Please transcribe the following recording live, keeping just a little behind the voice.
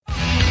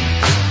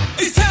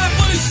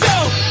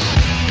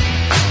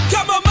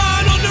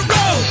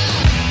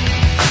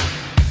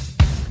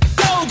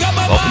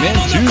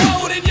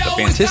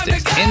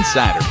Fantistics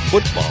Insider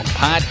Football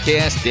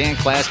Podcast. Dan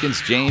Clasgens,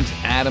 James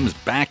Adams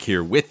back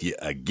here with you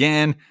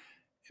again.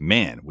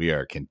 Man, we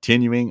are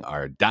continuing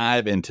our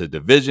dive into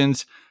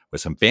divisions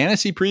with some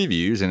fantasy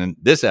previews. And in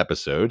this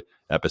episode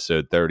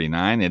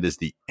 39, it is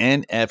the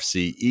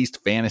NFC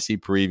East fantasy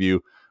preview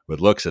with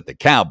looks at the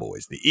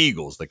Cowboys, the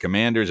Eagles, the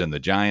Commanders, and the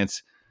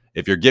Giants.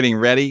 If you're getting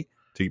ready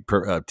to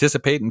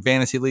participate in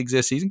fantasy leagues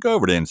this season, go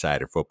over to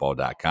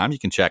insiderfootball.com. You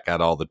can check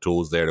out all the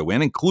tools there to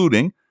win,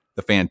 including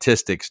the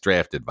Fantistics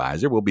Draft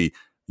Advisor. We'll be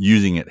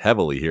using it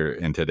heavily here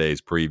in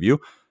today's preview.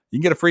 You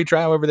can get a free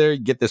trial over there. You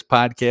get this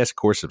podcast. Of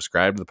course,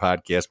 subscribe to the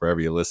podcast wherever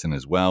you listen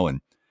as well.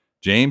 And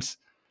James,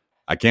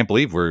 I can't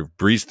believe we're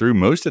breezed through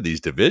most of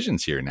these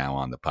divisions here now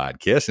on the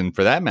podcast. And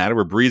for that matter,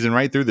 we're breezing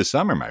right through the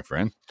summer, my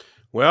friend.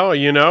 Well,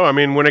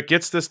 when it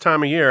gets this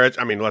time of year,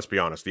 let's be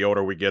honest, the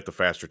older we get, the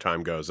faster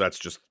time goes. That's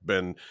just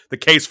been the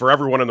case for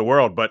everyone in the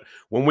world. But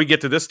when we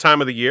get to this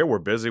time of the year, we're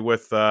busy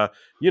with, our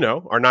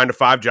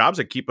 9-to-5 jobs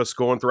that keep us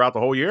going throughout the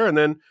whole year. And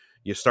then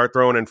you start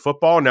throwing in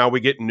football. Now we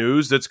get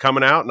news that's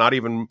coming out, not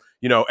even,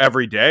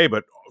 every day,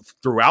 but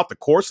throughout the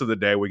course of the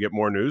day, we get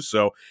more news.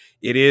 So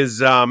it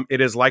is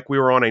like we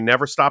were on a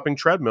never stopping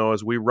treadmill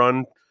as we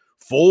run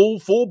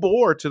full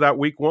bore to that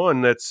week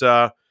one. That's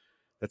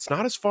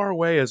not as far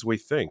away as we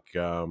think.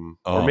 Or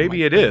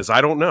maybe it is. I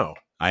don't know.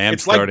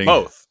 It's starting,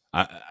 like both.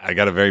 I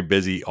got a very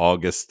busy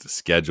August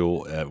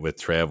schedule with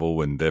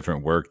travel and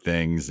different work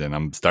things, and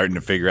I'm starting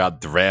to figure out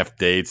draft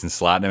dates and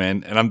slotting them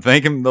in. And I'm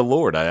thanking the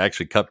Lord. I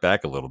actually cut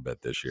back a little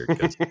bit this year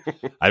because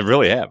I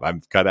really have.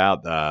 I've cut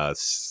out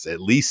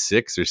at least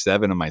 6 or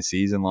 7 of my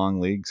season-long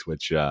leagues,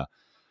 which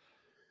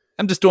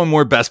I'm just doing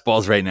more best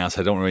balls right now,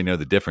 so I don't really know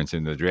the difference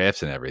in the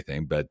drafts and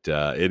everything. But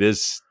it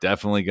is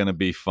definitely going to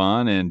be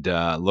fun, and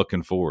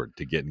looking forward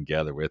to getting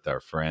together with our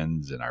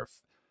friends and our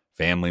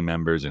family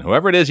members and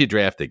whoever it is you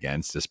draft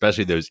against,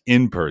 especially those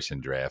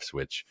in-person drafts,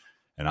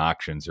 and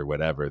auctions or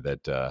whatever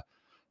that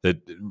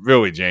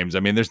really, James,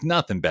 there's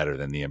nothing better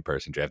than the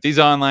in-person draft. These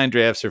online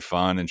drafts are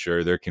fun and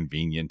sure, they're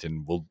convenient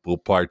and we'll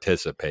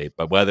participate.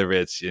 But whether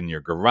it's in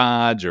your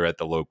garage or at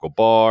the local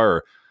bar,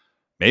 or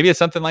maybe it's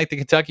something like the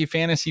Kentucky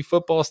Fantasy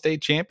Football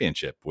State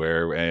Championship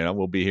where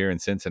we'll be here in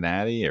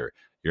Cincinnati, or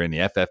you're in the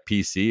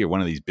FFPC or one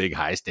of these big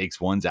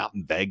high-stakes ones out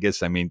in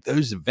Vegas.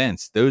 Those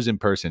events, those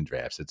in-person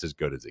drafts, it's as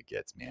good as it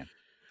gets, man.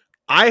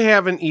 I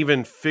haven't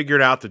even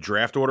figured out the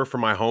draft order for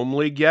my home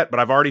league yet, but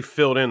I've already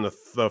filled in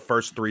the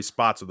first 3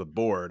 spots of the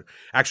board.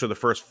 Actually, the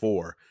first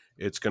 4.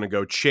 It's going to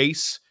go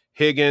Chase,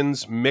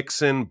 Higgins,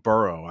 Mixon,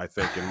 Burrow, I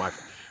think, in my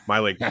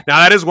league. Now,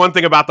 that is one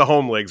thing about the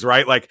home leagues,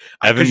 right? Like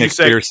Evan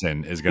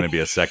McPherson is going to be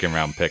a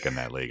second-round pick in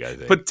that league, I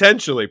think.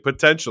 Potentially.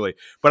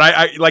 But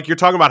I like you're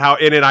talking about how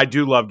in it I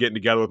do love getting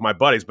together with my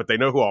buddies, but they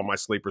know who all my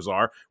sleepers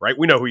are, right?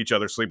 We know who each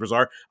other's sleepers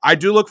are. I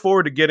do look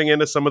forward to getting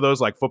into some of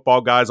those like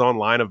football guys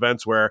online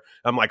events where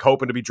I'm like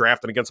hoping to be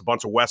drafting against a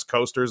bunch of West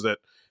Coasters that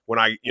when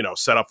I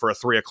set up for a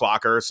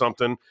 3:00 or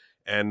something,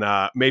 and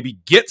maybe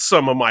get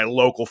some of my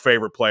local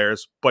favorite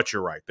players. But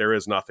you're right, there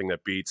is nothing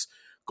that beats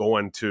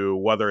going to,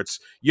 whether it's,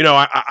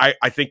 I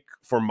think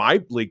for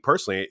my league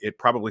personally, it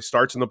probably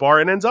starts in the bar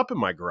and ends up in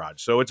my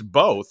garage. So it's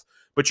both.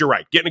 But you're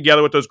right, getting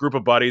together with those group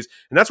of buddies.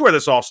 And that's where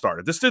this all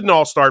started. This didn't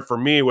all start for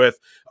me with,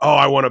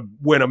 I want to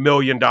win $1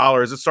 million.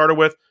 It started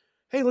with,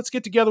 hey, let's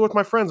get together with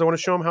my friends. I want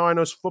to show them how I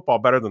know football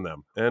better than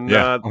them. And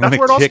that's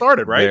where it all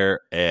started, right?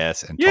 Their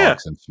ass and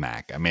talk some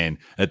smack.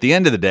 At the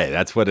end of the day,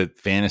 that's what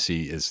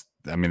fantasy is.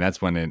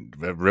 That's when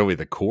really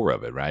the core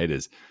of it, right?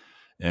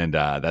 And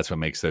that's what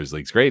makes those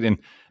leagues great. And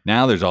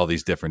now there's all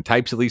these different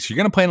types of leagues. You're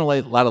going to play in a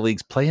lot of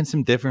leagues, play in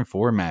some different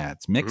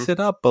formats, mix it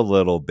up a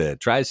little bit,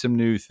 try some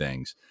new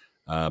things.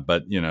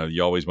 But,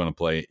 you always want to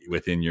play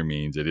within your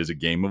means. It is a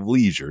game of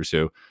leisure.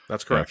 So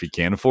that's correct. If you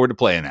can't afford to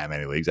play in that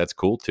many leagues, that's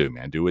cool too,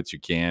 man. Do what you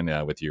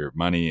can with your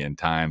money and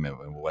time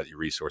and what your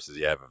resources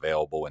you have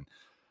available. And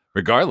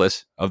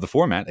regardless of the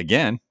format,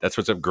 again, that's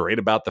what's great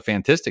about the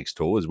Fantistics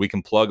tool is we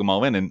can plug them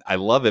all in. And I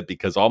love it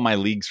because all my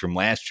leagues from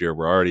last year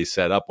were already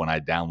set up when I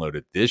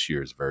downloaded this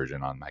year's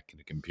version on my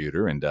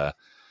computer. And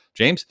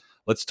James,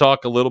 let's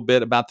talk a little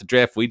bit about the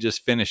draft we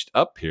just finished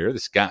up here, the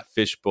Scott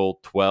Fishbowl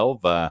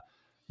 12.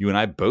 You and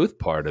I both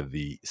part of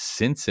the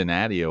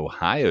Cincinnati,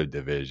 Ohio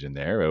division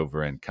there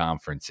over in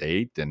Conference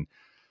 8. And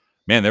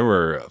man, there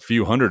were a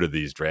few hundred of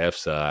these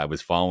drafts. I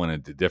was following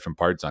it to different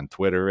parts on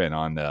Twitter and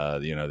on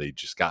the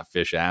Scott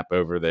Fish app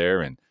over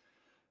there, and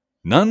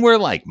none were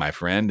like, my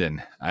friend.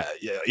 And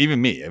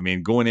even me,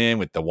 going in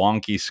with the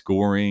wonky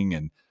scoring,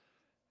 and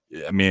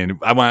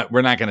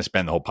we're not going to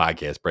spend the whole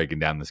podcast breaking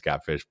down the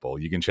Scott Fish Bowl.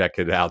 You can check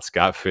it out,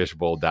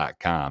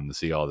 scottfishbowl.com, to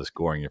see all the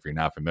scoring if you're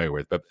not familiar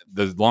with. But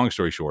the long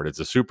story short, it's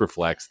a super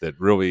flex that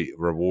really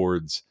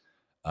rewards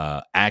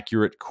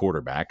accurate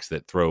quarterbacks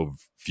that throw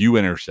few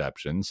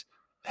interceptions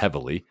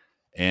heavily,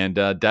 and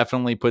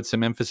definitely put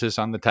some emphasis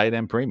on the tight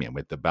end premium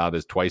with about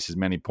twice as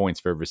many points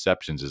for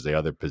receptions as the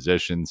other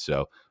positions.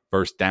 So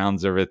first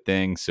downs are a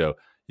thing. So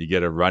you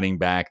get a running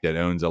back that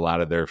owns a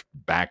lot of their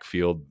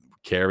backfield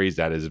carries.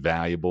 That is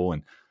valuable.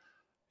 And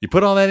You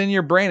put all that in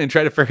your brain and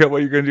try to figure out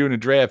what you're going to do in a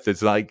draft.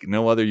 It's like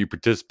no other you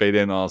participate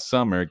in all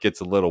summer. It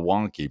gets a little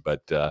wonky,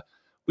 but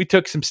we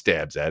took some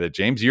stabs at it.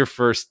 James, your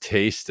first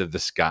taste of the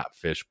Scott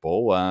Fish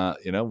Bowl.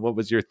 What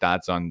was your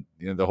thoughts on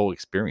the whole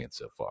experience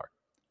so far?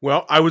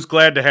 Well, I was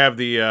glad to have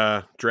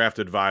the draft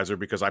advisor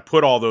because I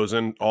put all those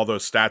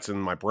stats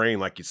in my brain,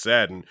 like you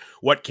said, and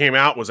what came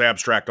out was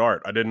abstract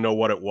art. I didn't know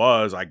what it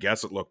was. I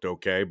guess it looked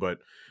okay, but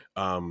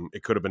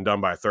it could have been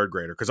done by a third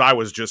grader because I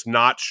was just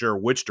not sure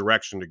which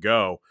direction to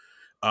go.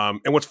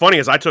 And what's funny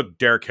is I took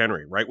Derrick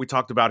Henry, right? We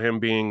talked about him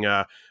being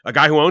a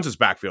guy who owns his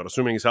backfield,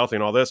 assuming he's healthy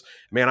and all this.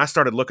 Man, I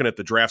started looking at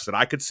the drafts that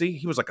I could see.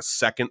 He was like a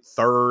second,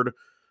 third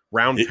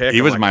round pick.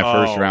 He was my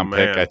first round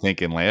pick, I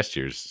think, in last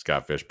year's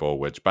Scott Fish Bowl,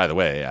 which, by the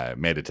way, I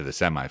made it to the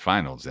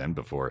semifinals then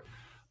before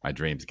my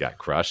dreams got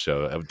crushed.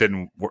 So it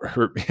didn't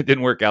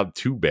work out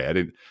too bad.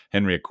 And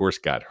Henry, of course,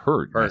 got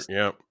hurt.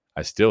 Yeah.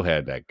 I still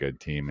had that good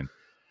team. And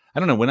I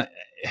don't know,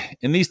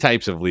 in these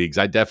types of leagues,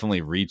 I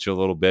definitely reach a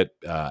little bit.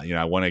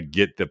 I want to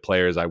get the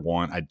players I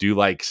want. I do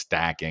like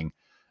stacking.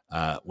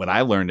 What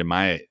I learned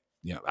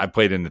I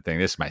played in the thing.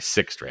 This is my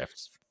sixth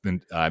draft.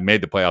 I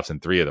made the playoffs in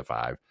 3 of the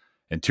 5.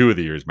 And 2 of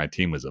the years, my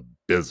team was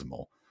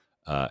abysmal.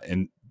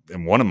 And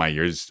in one of my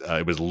years,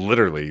 it was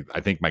literally,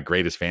 I think, my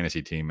greatest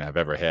fantasy team I've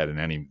ever had in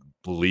any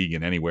league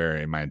and anywhere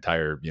in my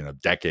entire,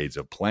 decades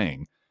of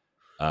playing.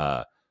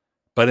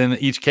 But in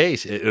each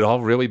case, it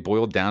all really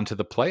boiled down to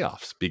the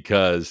playoffs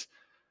because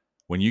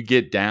when you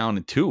get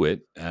down to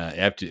it,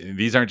 after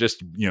these aren't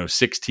just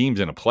 6 teams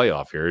in a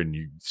playoff here, and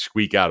you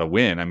squeak out a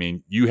win. I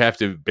mean, you have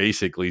to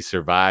basically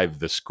survive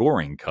the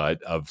scoring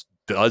cut of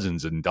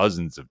dozens and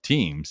dozens of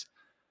teams.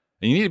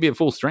 And you need to be at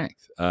full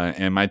strength.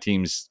 And my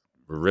teams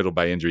were riddled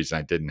by injuries, and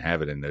I didn't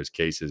have it in those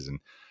cases. And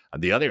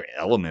the other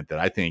element that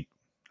I think,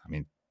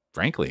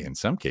 frankly, in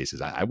some cases,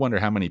 I wonder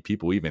how many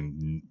people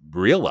even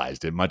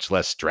realized it, much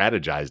less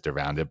strategized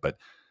around it. But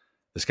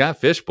the Scott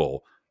Fish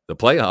Bowl, the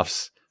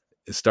playoffs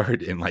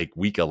started in like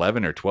week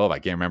 11 or 12. I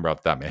can't remember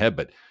off the top of my head.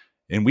 But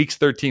in weeks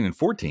 13 and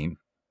 14,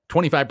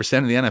 25%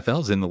 of the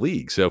NFL is in the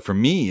league. So for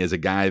me, as a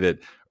guy that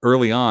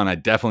early on, I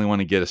definitely want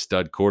to get a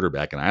stud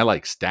quarterback, and I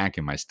like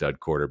stacking my stud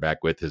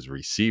quarterback with his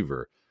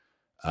receiver.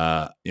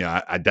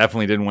 I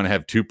definitely didn't want to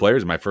have 2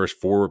 players in my first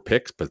 4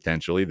 picks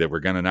potentially that were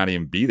going to not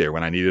even be there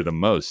when I needed them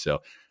most. So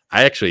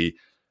I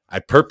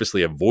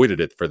purposely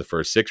avoided it for the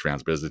first 6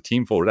 rounds, but as the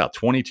team folded out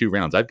 22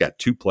 rounds, I've got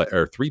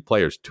 3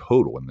 players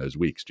total in those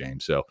weeks,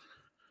 James. So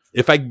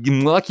if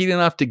I'm lucky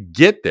enough to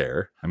get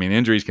there,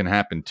 injuries can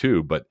happen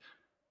too, but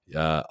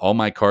all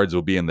my cards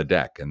will be in the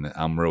deck, and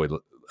I'm really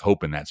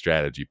hoping that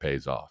strategy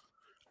pays off.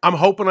 I'm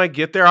hoping I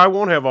get there. I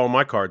won't have all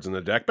my cards in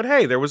the deck, but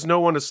hey, there was no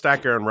one to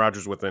stack Aaron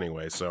Rodgers with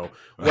anyway, so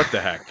what the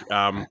heck.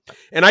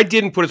 And I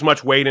didn't put as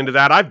much weight into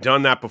that. I've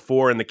done that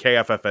before in the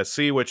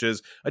KFFSC, which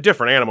is a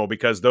different animal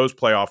because those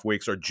playoff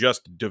weeks are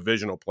just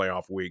divisional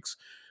playoff weeks.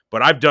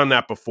 But I've done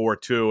that before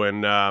too,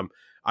 and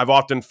I've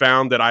often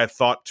found that I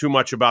thought too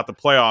much about the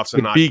playoffs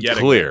and not getting it. To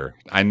be clear,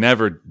 I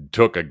never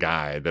took a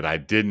guy that I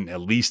didn't at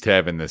least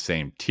have in the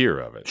same tier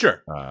of it.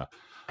 Sure.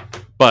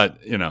 But,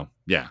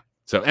 yeah.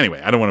 So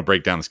anyway, I don't want to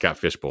break down the Scott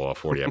Fish Bowl all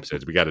 40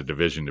 episodes. We got a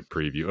division to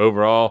preview.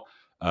 Overall,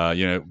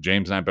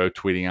 James and I both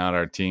tweeting out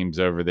our teams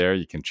over there.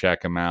 You can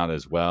check them out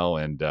as well.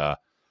 And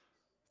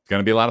it's going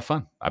to be a lot of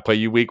fun. I play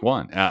you week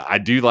 1. I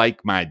do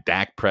like my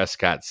Dak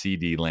Prescott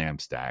CD Lamb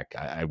stack.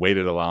 I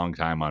waited a long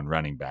time on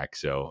running back.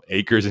 So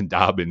Akers and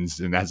Dobbins,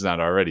 and that's not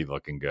already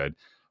looking good,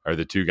 are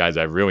the 2 guys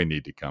I really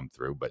need to come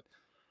through. But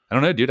I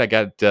don't know, dude. I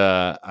got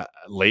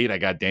late. I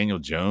got Daniel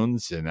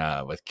Jones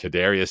and with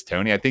Kadarius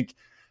Toney. I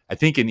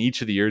think in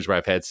each of the years where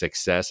I've had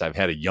success, I've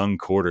had a young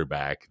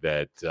quarterback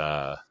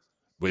that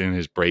in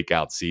his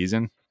breakout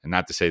season. And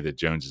not to say that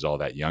Jones is all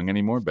that young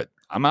anymore, but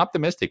I'm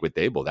optimistic with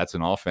Dable. That's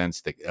an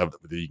offense that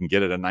you can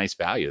get at a nice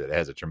value that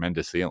has a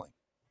tremendous ceiling.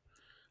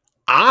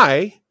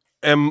 I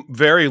am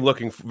very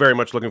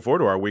much looking forward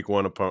to our week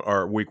one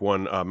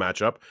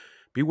matchup.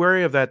 Be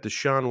wary of that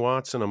Deshaun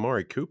Watson,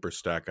 Amari Cooper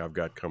stack I've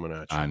got coming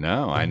at you. I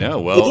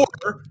know. Well,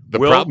 the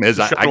problem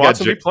is I got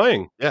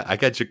playing. Yeah, I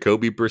got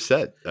Jacoby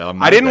Brissett.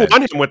 I didn't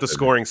want him with the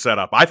scoring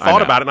setup. I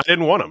thought about it, and I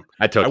didn't want him.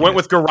 I went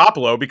with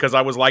Garoppolo because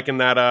I was liking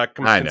that.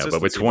 I know,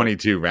 but with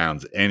 22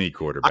 rounds, any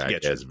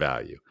quarterback has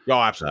value. Oh,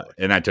 absolutely.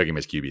 And I took him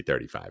as QB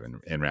 35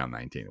 in round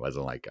 19. It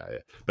wasn't like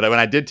but when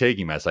I did take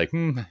him, I was like,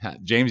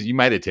 James, you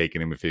might have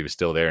taken him if he was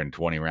still there in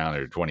 20 round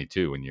or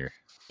 22 when you're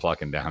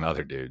plucking down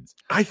other dudes.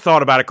 I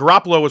thought about it.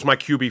 Garoppolo was my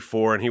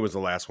QB4, and he was the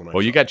last one.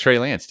 You got Trey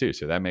Lance too,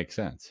 so that makes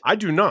sense. I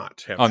do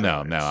not have.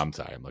 No. I'm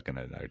sorry. I'm looking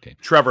at another team.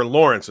 Trevor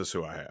Lawrence is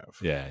who I have.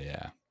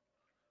 Yeah.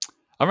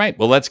 All right.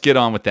 Well, let's get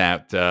on with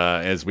that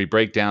as we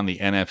break down the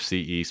NFC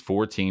East.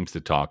 4 teams to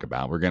talk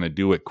about. We're going to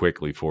do it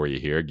quickly for you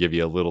here. Give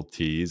you a little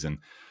tease and.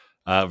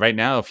 Right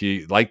now, if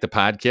you like the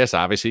podcast,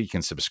 obviously you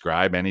can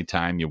subscribe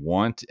anytime you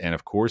want. And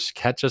of course,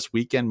 catch us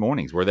weekend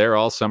mornings. We're there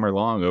all summer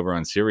long over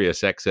on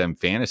Sirius XM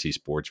Fantasy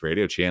Sports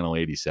Radio, Channel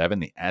 87,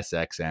 the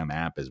SXM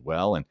app as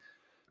well. And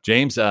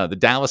James, the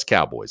Dallas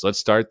Cowboys, let's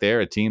start there.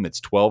 A team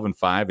that's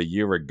 12-5 a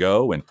year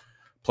ago and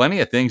plenty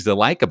of things to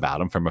like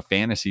about him from a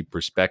fantasy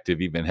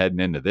perspective, even heading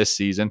into this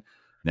season.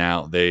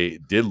 Now, they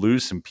did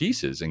lose some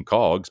pieces in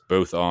Cogs,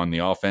 both on the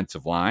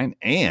offensive line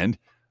and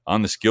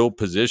on the skill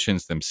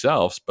positions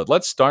themselves. But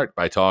let's start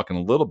by talking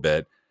a little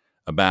bit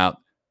about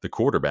the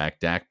quarterback,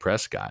 Dak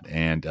Prescott,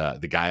 and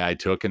the guy I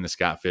took in the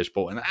Scott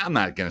Fishbowl. And I'm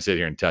not going to sit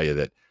here and tell you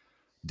that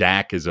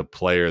Dak is a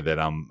player that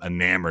I'm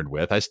enamored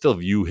with. I still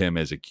view him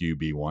as a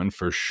QB1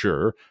 for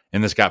sure.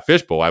 In the Scott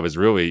Fishbowl, I was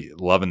really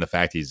loving the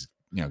fact he's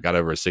got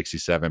over a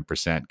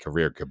 67%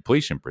 career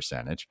completion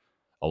percentage,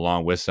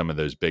 along with some of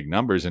those big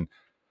numbers. And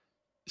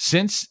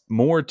since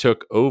Moore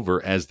took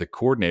over as the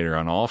coordinator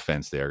on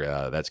offense there,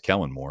 that's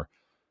Kellen Moore,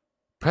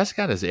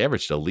 Prescott has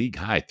averaged a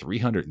league-high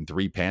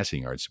 303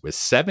 passing yards with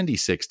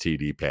 76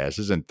 TD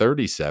passes in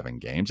 37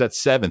 games. That's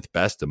seventh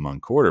best among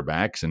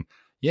quarterbacks. And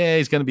yeah,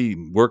 he's going to be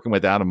working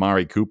without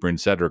Amari Cooper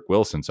and Cedric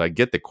Wilson, so I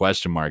get the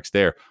question marks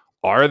there.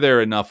 Are there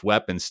enough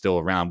weapons still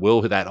around?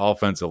 Will that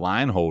offensive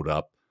line hold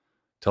up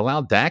to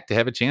allow Dak to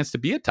have a chance to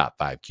be a top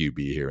 5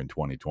 QB here in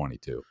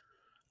 2022?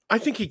 I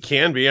think he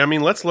can be. I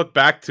mean, let's look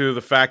back to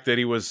the fact that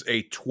he was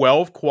a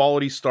 12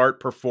 quality start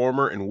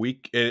performer in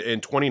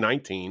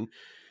 2019.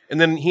 And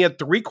then he had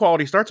 3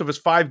 quality starts of his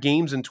 5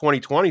 games in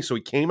 2020. So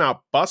he came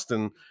out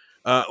busting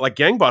like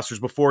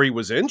gangbusters before he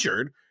was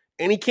injured.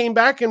 And he came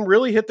back and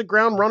really hit the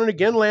ground running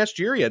again last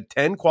year. He had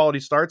 10 quality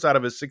starts out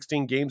of his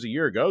 16 games a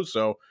year ago.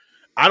 So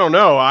I don't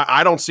know.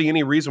 I don't see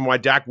any reason why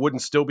Dak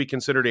wouldn't still be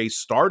considered a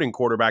starting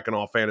quarterback in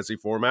all fantasy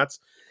formats.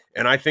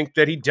 And I think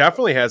that he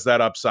definitely has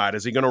that upside.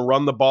 Is he going to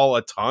run the ball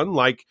a ton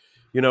like,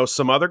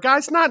 some other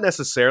guys? Not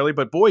necessarily,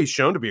 but boy, he's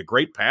shown to be a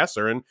great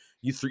passer. And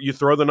you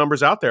throw the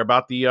numbers out there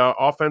about the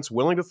offense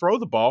willing to throw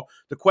the ball.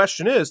 The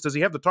question is, does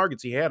he have the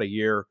targets he had a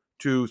year,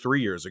 2,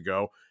 3 years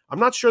ago? I'm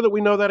not sure that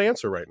we know that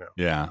answer right now.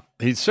 Yeah,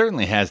 he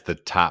certainly has the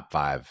top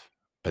 5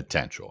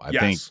 potential. I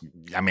think,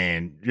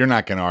 you're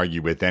not going to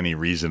argue with any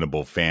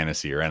reasonable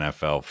fantasy or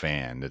NFL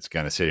fan that's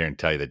going to sit here and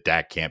tell you that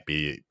Dak can't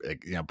be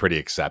pretty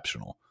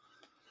exceptional.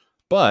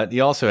 But he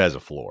also has a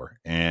floor,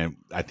 and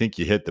I think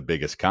you hit the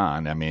biggest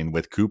con. I mean,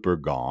 with Cooper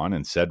gone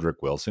and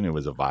Cedric Wilson, who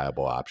was a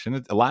viable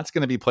option, a lot's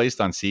going to be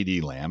placed on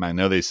CD Lamb. I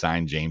know they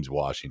signed James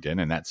Washington,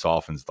 and that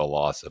softens the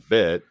loss a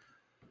bit.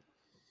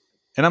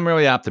 And I'm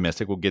really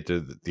optimistic. We'll get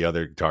to the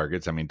other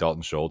targets. I mean,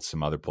 Dalton Schultz,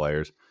 some other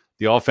players.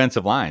 The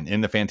offensive line in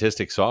the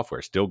Fantistics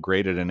software still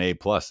graded an A+,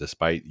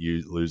 despite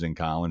you losing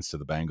Collins to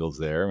the Bengals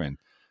there. And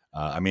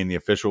the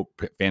official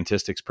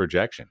Fantistics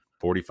projection,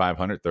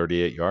 4,500,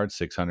 38 yards,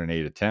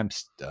 608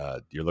 attempts.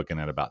 You're looking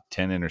at about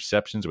 10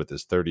 interceptions with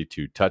his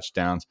 32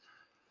 touchdowns,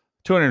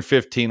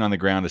 215 on the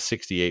ground, a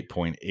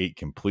 68.8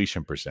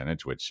 completion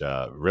percentage, which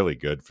really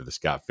good for the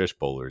Scott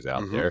Fishbowlers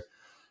out there.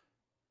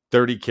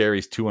 30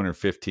 carries,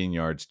 215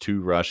 yards,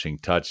 2 rushing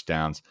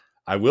touchdowns.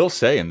 I will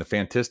say in the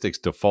Fantistics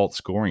default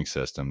scoring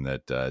system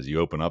that as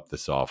you open up the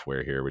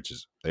software here, which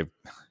is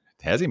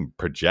has him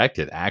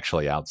projected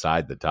actually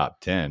outside the top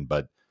 10,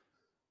 but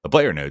the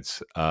player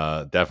notes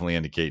definitely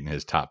indicating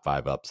his top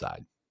 5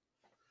 upside.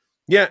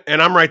 Yeah,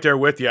 and I'm right there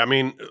with you. I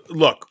mean,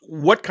 look,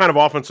 what kind of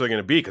offense are they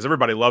going to be? Because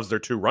everybody loves their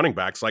 2 running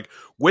backs. Like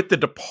with the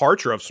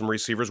departure of some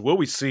receivers, will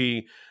we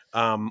see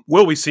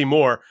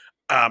more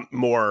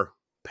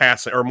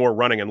passing or more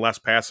running and less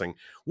passing?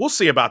 We'll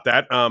see about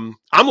that. I'm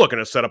looking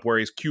at a setup where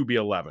he's QB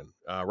 11,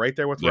 right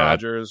there with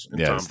Rodgers.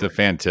 And Tom it's Brady. the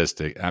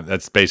Fantastic.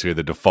 That's basically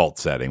the default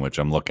setting, which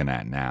I'm looking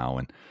at now.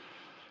 And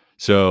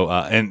so,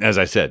 and as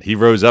I said, he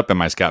rose up in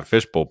my Scott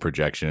Fishbowl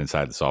projection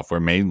inside the software,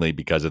 mainly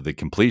because of the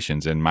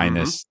completions and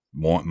minus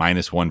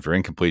one for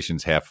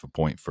incompletions, half a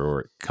point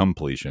for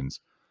completions.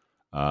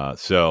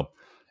 So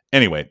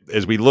anyway,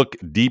 as we look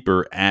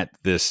deeper at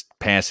this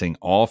passing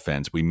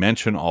offense, we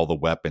mention all the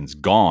weapons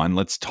gone.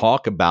 Let's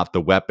talk about the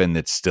weapon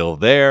that's still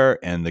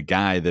there and the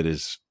guy that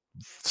is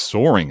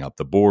soaring up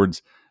the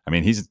boards. I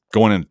mean, he's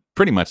going in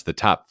pretty much the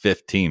top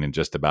 15 in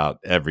just about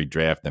every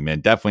draft I'm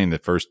in, definitely in the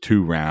first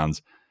 2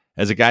 rounds.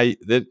 As a guy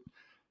that,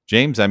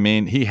 James, I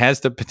mean, he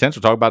has the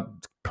potential. Talk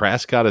about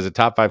Prescott as a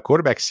top 5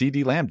 quarterback.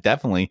 CD Lamb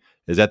definitely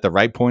is at the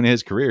right point in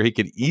his career. He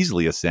could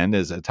easily ascend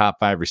as a top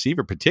 5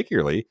 receiver,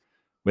 particularly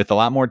with a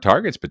lot more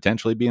targets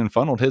potentially being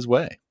funneled his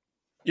way.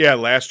 Yeah,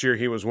 last year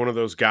he was one of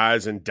those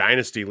guys in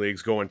dynasty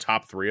leagues going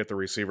top 3 at the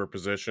receiver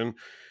position.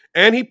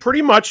 And he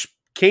pretty much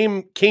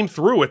came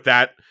through with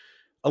that.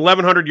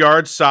 1,100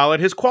 yards, solid.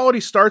 His quality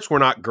starts were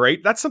not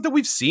great. That's something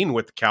we've seen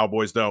with the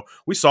Cowboys, though.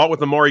 We saw it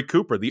with Amari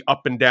Cooper, the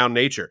up and down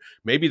nature.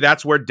 Maybe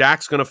that's where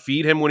Dak's going to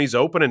feed him when he's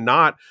open and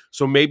not.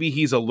 So maybe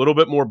he's a little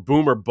bit more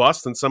boom or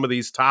bust than some of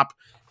these top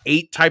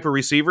 8 type of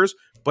receivers.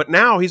 But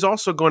now he's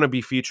also going to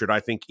be featured, I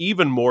think,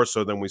 even more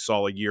so than we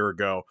saw a year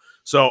ago.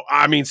 So,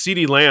 I mean,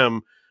 CD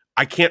Lamb,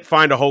 I can't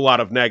find a whole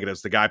lot of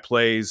negatives. The guy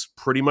plays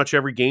pretty much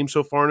every game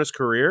so far in his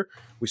career.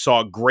 We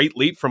saw a great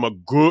leap from a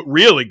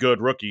really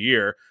good rookie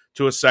year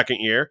to a second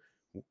year.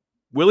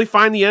 Will he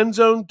find the end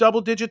zone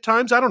double-digit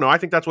times? I don't know. I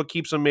think that's what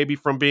keeps him maybe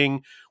from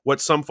being what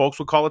some folks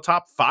would call a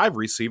top 5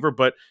 receiver,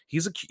 but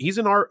he's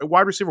in our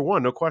wide receiver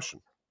 1, no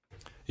question.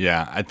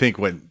 Yeah, I think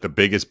what the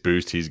biggest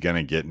boost he's going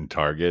to get in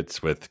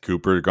targets with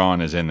Cooper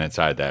gone is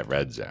inside that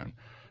red zone.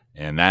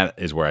 And that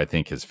is where I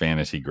think his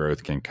fantasy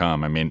growth can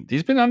come. I mean,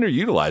 he's been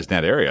underutilized in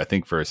that area, I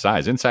think, for his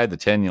size. Inside the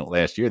 10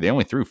 last year, they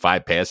only threw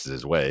 5 passes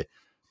his way.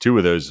 2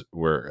 of those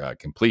were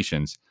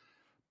completions.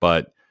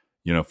 But,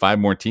 5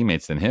 more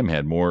teammates than him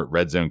had more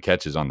red zone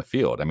catches on the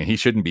field. I mean, he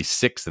shouldn't be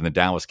 6th in the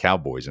Dallas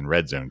Cowboys in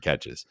red zone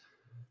catches.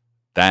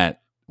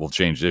 That will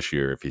change this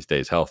year if he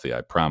stays healthy.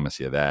 I promise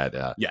you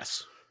that.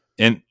 Yes.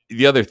 And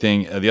the other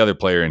thing, the other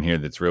player in here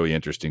that's really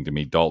interesting to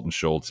me, Dalton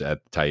Schultz at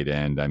tight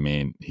end. I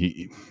mean,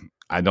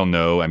 I don't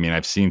know. I mean,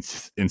 I've seen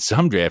in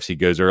some drafts he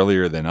goes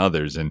earlier than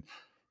others, and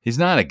he's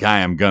not a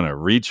guy I'm going to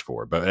reach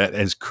for. But at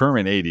his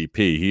current ADP,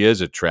 he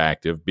is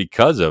attractive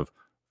because of,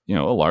 a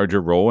larger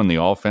role in the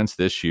offense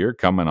this year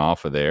coming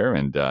off of there.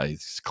 And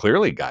he's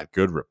clearly got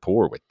good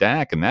rapport with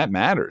Dak, and that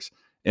matters.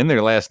 In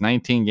their last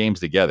 19 games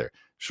together,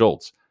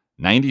 Schultz,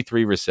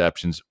 93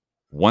 receptions,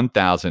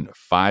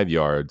 1,005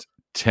 yards,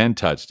 10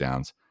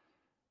 touchdowns.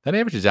 That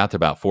averages out to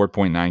about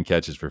 4.9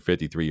 catches for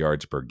 53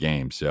 yards per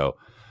game. So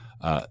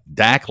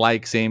Dak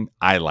likes him.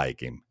 I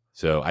like him.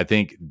 So I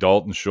think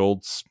Dalton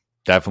Schultz,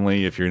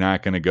 definitely, if you're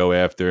not going to go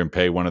after and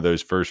pay one of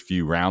those first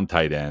few round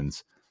tight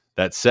ends,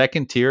 that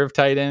second tier of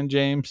tight end,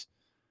 James,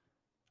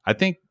 I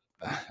think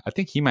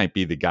he might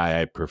be the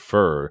guy I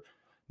prefer.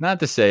 Not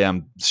to say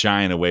I'm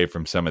shying away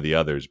from some of the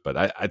others, but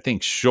I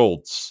think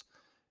Schultz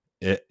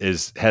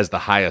has the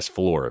highest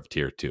floor of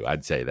tier 2.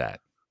 I'd say that.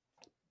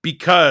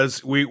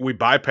 Because we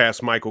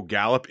bypass Michael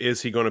Gallup.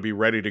 Is he going to be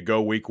ready to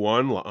go week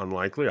 1?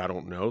 Unlikely. I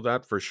don't know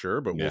that for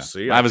sure, but we'll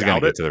see. I was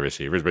going to get to the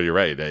receivers, but you're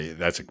right.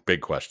 That's a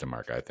big question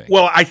mark, I think.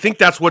 Well, I think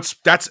that's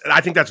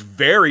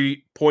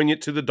very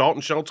poignant to the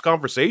Dalton Schultz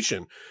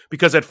conversation,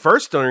 because at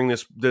first during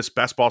this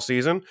best ball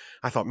season,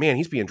 I thought, man,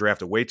 he's being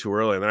drafted way too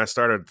early. And then I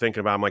started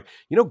thinking about, I'm like,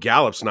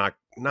 Gallup's not,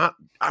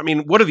 I mean,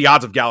 what are the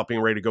odds of Gallup being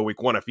ready to go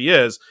week 1? If he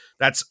is,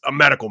 that's a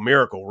medical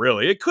miracle,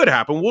 really. It could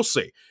happen. We'll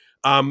see.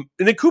 And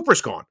then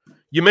Cooper's gone.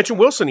 You mentioned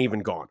Wilson even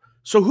gone.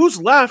 So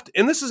who's left?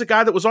 And this is a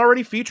guy that was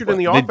already featured in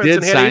the offense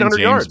and had 800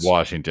 yards. James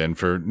Washington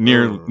for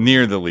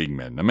near the league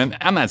min. I mean,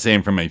 I'm not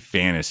saying from a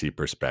fantasy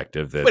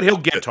perspective but he'll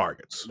get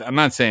targets. I'm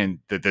not saying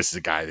that this is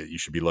a guy that you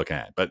should be looking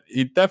at, but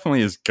he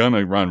definitely is going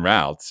to run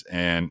routes,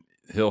 and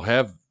he'll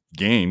have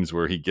games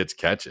where he gets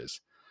catches.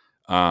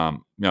 He's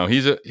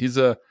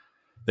a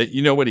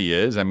that what he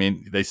is. I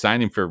mean, they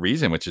signed him for a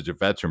reason, which is a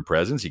veteran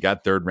presence. He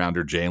got 3rd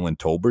rounder Jalen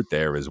Tolbert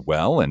there as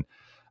well, and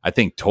I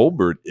think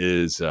Tolbert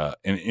is an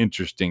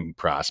interesting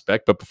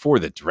prospect. But before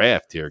the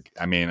draft here,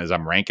 I mean, as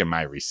I'm ranking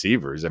my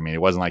receivers, I mean,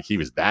 it wasn't like he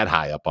was that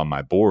high up on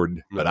my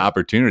board, but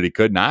opportunity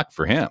could knock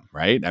for him,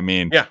 right? I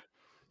mean,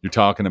 you're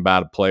talking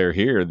about a player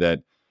here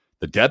that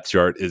the depth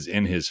chart is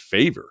in his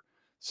favor.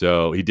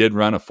 So he did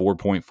run a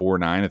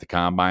 4.49 at the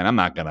combine. I'm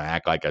not going to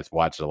act like I've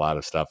watched a lot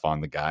of stuff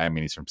on the guy. I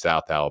mean, he's from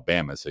South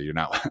Alabama, so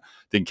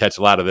didn't catch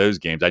a lot of those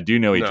games. I do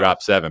know he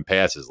dropped 7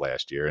 passes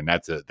last year, and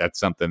that's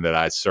something that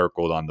I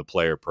circled on the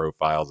player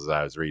profiles as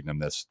I was reading them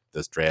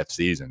this draft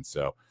season.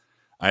 So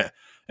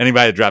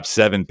anybody that drops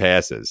 7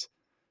 passes,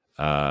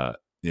 that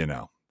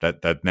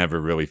never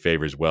really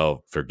favors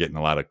well for getting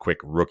a lot of quick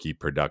rookie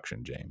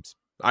production, James.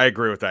 I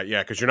agree with that,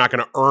 because you're not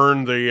going to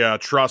earn the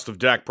trust of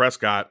Dak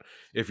Prescott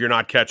if you're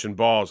not catching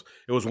balls.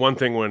 It was one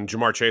thing when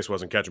Jamar Chase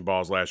wasn't catching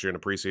balls last year in the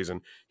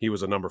preseason. He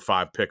was a number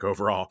 5 pick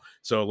overall,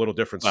 so a little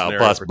different scenario.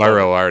 Plus,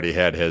 Burrow already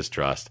had his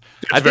trust.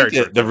 I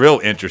think the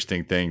real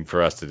interesting thing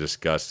for us to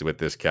discuss with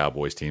this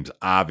Cowboys team is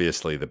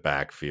obviously the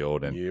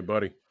backfield. And yeah,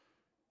 buddy.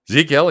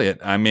 Zeke Elliott,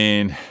 I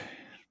mean,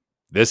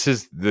 this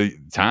is the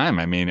time.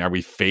 I mean, are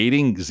we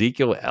fading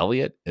Ezekiel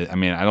Elliott? I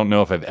mean, I don't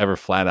know if I've ever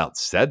flat out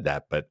said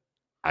that, but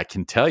I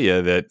can tell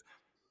you that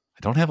I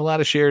don't have a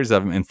lot of shares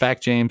of him. In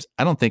fact, James,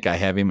 I don't think I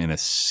have him in a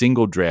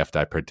single draft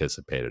I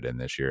participated in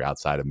this year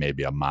outside of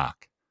maybe a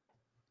mock.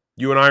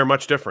 You and I are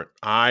much different.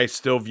 I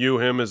still view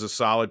him as a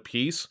solid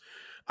piece.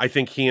 I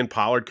think he and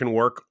Pollard can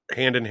work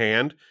hand in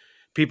hand.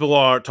 People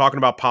are talking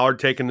about Pollard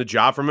taking the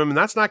job from him, and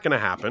that's not going to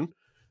happen.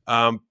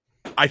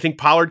 I think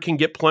Pollard can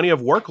get plenty of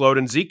workload,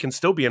 and Zeke can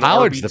still be an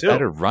Pollard's RB2. the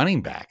better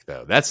running back,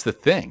 though. That's the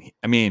thing.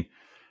 I mean,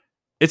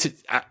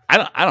 I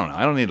don't know.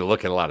 I don't need to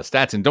look at a lot of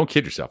stats, and don't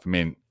kid yourself. I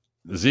mean,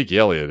 Zeke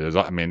Elliott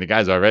the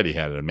guy's already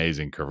had an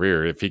amazing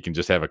career. If he can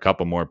just have a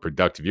couple more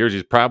productive years,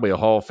 he's probably a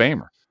Hall of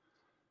Famer.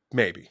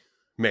 Maybe.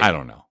 I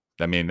don't know.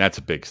 I mean, that's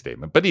a big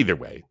statement, but either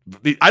way,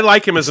 I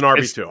like him as an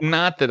RB2. It's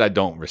not that I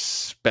don't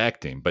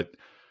respect him, but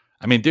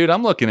I mean, dude,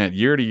 I'm looking at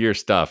year-to-year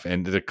stuff,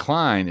 and the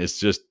decline is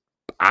just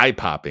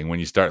eye-popping when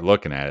you start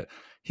looking at it.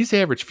 He's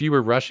averaged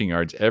fewer rushing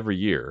yards every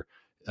year.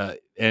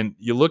 And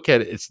you look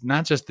at it, it's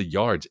not just the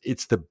yards,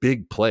 it's the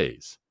big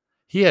plays.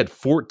 He had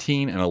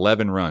 14 and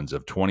 11 runs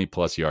of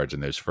 20-plus yards in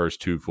those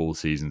first 2 full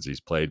seasons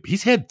he's played.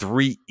 He's had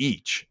 3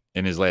 each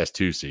in his last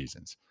 2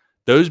 seasons.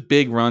 Those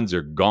big runs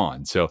are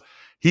gone. So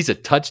he's a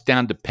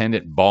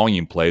touchdown-dependent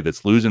volume play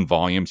that's losing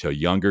volume to a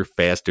younger,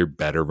 faster,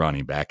 better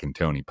running back in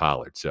Tony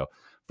Pollard. So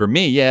for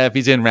me, if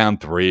he's in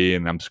round 3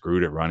 and I'm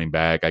screwed at running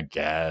back, I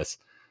guess.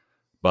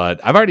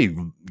 But I've already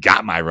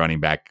got my running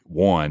back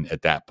 1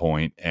 at that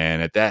point,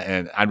 and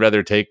I'd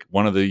rather take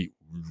one of the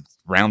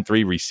round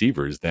 3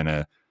 receivers than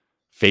a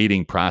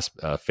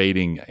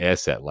fading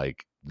asset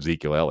like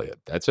Ezekiel Elliott.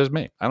 That's just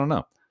me. I don't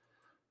know.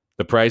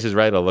 The price is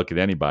right. I'll look at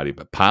anybody,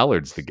 but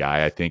Pollard's the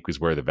guy I think is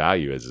where the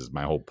value is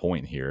my whole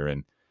point here.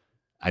 And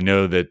I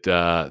know that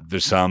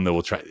there's some that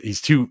will try.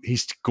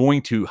 He's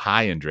going too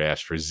high in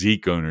drafts for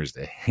Zeke owners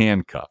to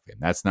handcuff him.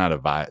 That's not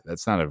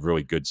a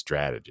really good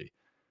strategy.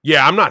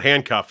 Yeah, I'm not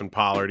handcuffing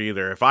Pollard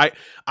either. If I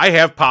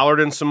have Pollard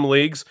in some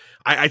leagues,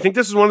 I think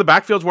this is one of the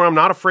backfields where I'm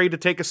not afraid to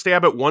take a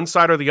stab at one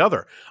side or the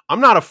other. I'm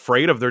not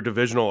afraid of their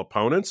divisional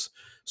opponents.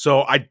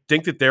 So I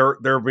think that there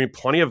will be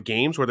plenty of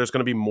games where there's going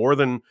to be more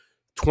than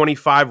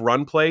 25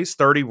 run plays,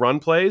 30 run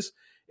plays.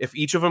 If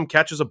each of them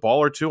catches a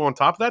ball or two on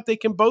top of that, they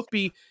can both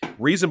be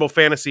reasonable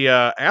fantasy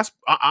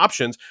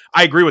options.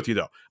 I agree with you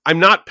though. I'm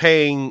not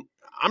paying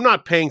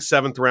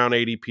 7th round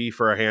ADP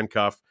for a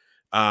handcuff.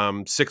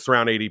 6th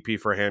round ADP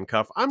for a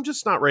handcuff. I'm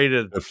just not ready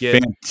to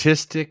get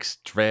Fantistics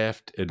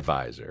Draft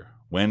Advisor.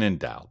 When in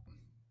doubt,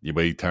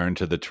 we turn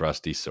to the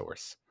trusty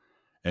source.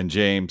 And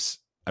James,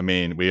 I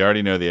mean, we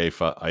already know the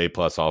A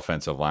plus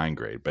offensive line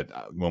grade, but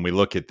when we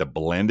look at the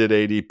blended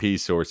ADP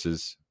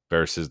sources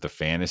versus the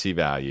fantasy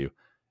value,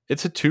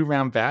 it's a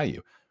 2-round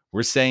value.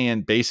 We're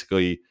saying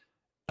basically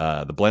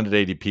the blended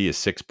ADP is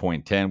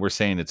 6.10. We're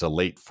saying it's a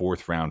late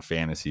 4th round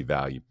fantasy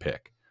value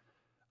pick.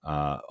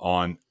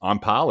 On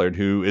Pollard,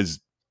 who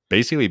is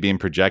basically being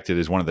projected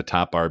as one of the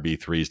top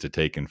RB3s to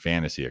take in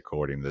fantasy,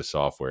 according to the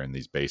software in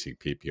these basic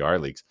PPR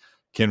leagues.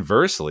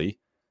 Conversely,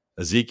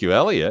 Ezekiel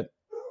Elliott,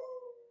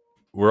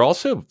 we're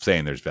also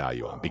saying there's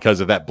value on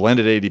because of that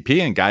blended ADP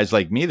and guys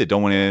like me that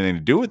don't want anything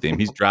to do with him.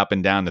 He's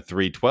dropping down to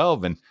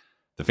 312, and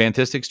the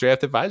Fantistics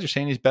Draft Advisor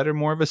saying he's better,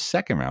 more of a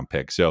 2nd round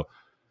pick. So it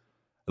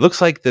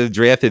looks like the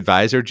Draft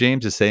Advisor,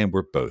 James, is saying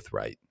we're both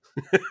right.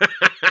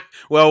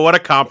 Well, what a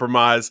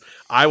compromise.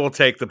 I will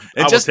take the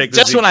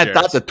just when I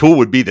thought the tool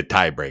would be the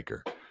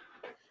tiebreaker.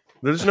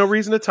 There's no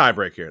reason to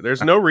tiebreak here.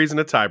 There's no reason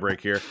to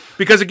tiebreak here.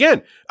 Because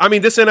again, I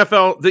mean, this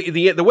NFL,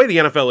 the way the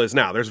NFL is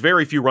now, there's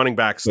very few running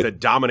backs that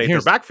dominate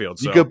their backfield.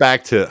 So. You go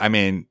back to, I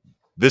mean,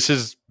 this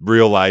is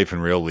real life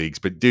and real leagues,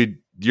 but dude,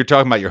 you're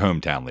talking about your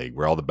hometown league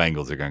where all the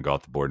Bengals are going to go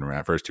off the board in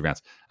the first 2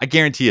 rounds. I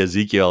guarantee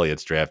Ezekiel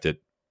Elliott's drafted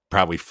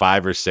probably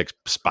 5 or 6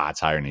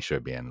 spots higher than he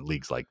should be in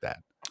leagues like that.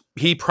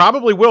 He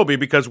probably will be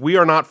because we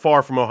are not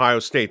far from Ohio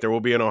State. There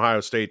will be an Ohio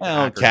State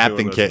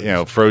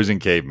Captain, Frozen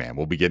Caveman.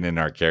 We'll be getting in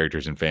our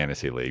characters in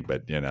fantasy league,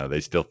 but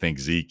they still think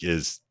Zeke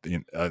is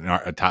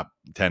a top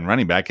 10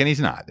 running back, and he's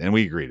not, and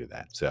we agree to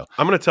that. So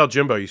I'm going to tell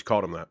Jimbo you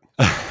called him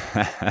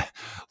that.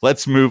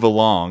 Let's move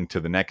along to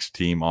the next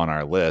team on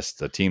our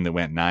list, a team that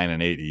went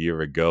 9-8 a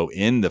year ago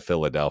in the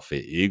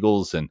Philadelphia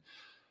Eagles, and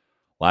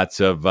lots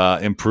of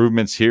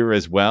improvements here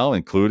as well,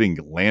 including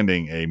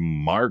landing a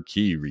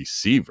marquee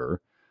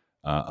receiver.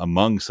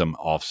 Among some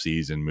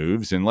offseason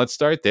moves. And let's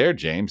start there,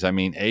 James. I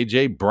mean,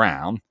 A.J.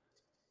 Brown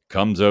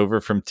comes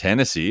over from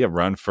Tennessee, a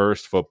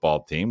run-first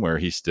football team where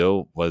he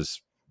still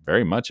was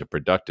very much a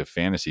productive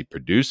fantasy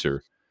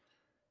producer.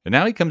 And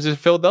now he comes to a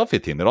Philadelphia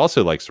team that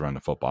also likes to run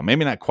the football.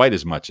 Maybe not quite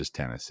as much as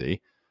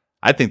Tennessee.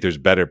 I think there's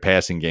better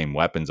passing game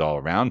weapons all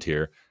around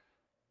here.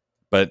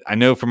 But I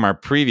know from our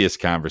previous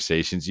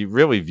conversations, you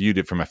really viewed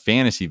it from a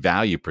fantasy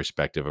value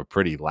perspective, a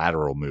pretty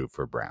lateral move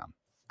for Brown.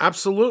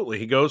 Absolutely.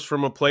 He goes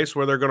from a place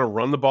where they're going to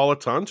run the ball a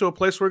ton to a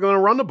place where they're going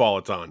to run the ball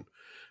a ton.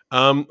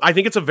 I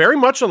think it's a very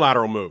much a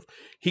lateral move.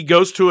 He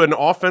goes to an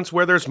offense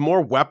where there's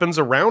more weapons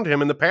around him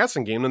in the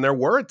passing game than there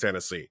were at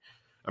Tennessee.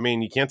 I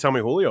mean, you can't tell me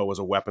Julio was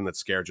a weapon that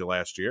scared you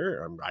last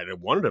year. I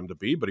wanted him to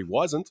be, but he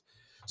wasn't.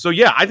 So,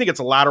 yeah, I think it's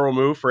a lateral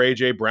move for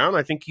A.J. Brown.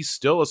 I think he's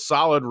still a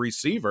solid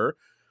receiver.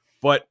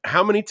 But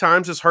how many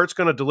times is Hurts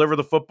going to deliver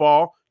the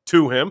football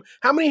to him?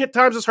 How many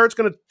times is Hurts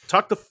going to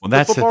tuck the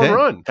football and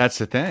run? That's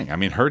the thing. I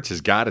mean, Hurts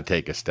has got to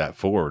take a step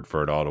forward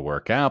for it all to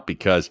work out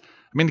because,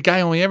 I mean, the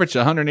guy only averaged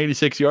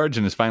 186 yards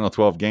in his final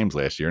 12 games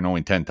last year and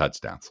only 10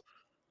 touchdowns.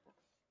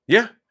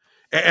 Yeah,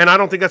 and I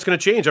don't think that's going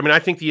to change. I mean, I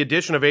think the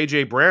addition of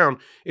A.J. Brown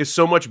is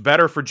so much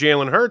better for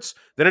Jalen Hurts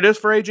than it is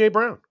for A.J.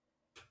 Brown.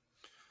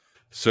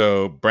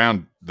 So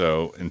Brown,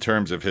 though, in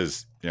terms of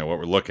his, what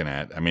we're looking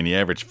at, I mean, he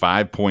averaged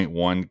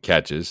 5.1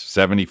 catches,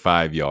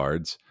 75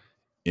 yards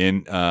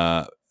in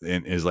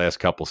his last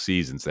couple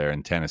seasons there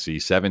in Tennessee,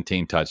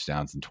 17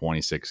 touchdowns in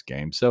 26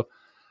 games. So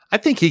I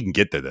think he can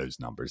get to those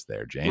numbers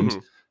there, James.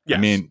 Mm-hmm. Yes.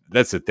 I mean,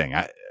 that's the thing.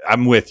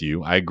 I'm with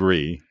you. I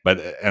agree.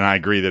 And I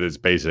agree that it's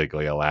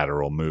basically a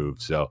lateral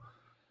move. So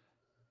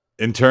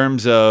in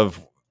terms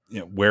of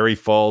where he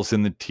falls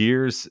in the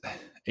tiers,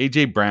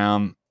 A.J.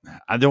 Brown,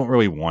 I don't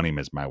really want him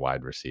as my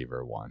wide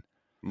receiver 1.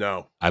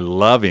 No. I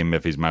love him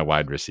if he's my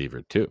wide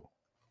receiver 2.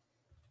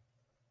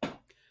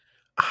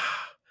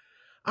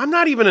 I'm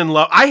not even in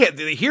love.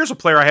 Here's a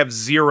player I have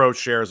 0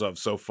 shares of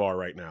so far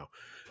right now.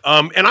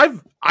 And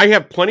I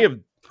have plenty of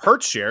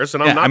Hurts shares,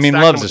 and I'm not. I mean,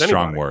 love's a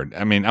strong word.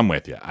 I mean, I'm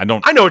with you. I know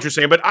what you're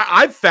saying, but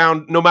I've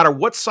found no matter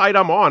what site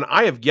I'm on,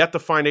 I have yet to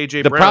find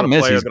AJ Brown. The problem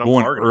is he's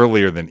going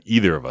earlier than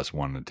either of us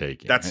wanted to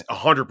take him. That's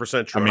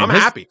 100% true. I mean, I'm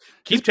happy.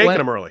 Keep taking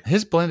him early.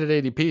 His blended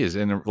ADP is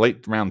in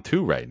late round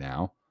 2 right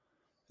now.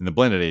 And the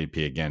blended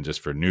ADP, again, just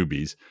for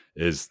newbies,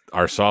 is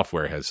our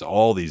software has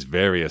all these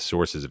various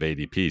sources of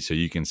ADP. So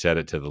you can set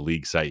it to the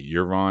league site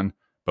you're on,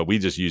 but we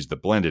just use the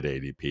blended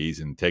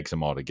ADPs and takes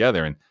them all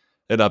together, and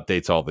it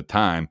updates all the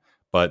time.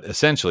 But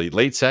essentially,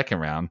 late second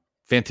round,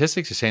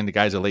 Fantistics is saying the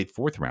guy's a late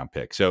fourth round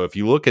pick. So if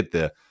you look at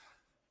the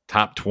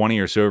top 20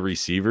 or so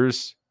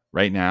receivers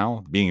right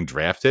now being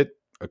drafted,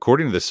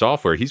 according to the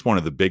software, he's one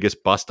of the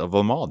biggest bust of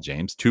them all,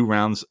 James. 2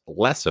 rounds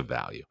less of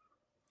value.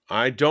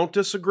 I don't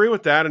disagree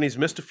with that, and he's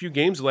missed a few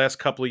games the last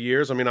couple of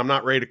years. I mean, I'm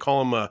not ready to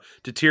call him a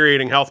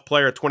deteriorating health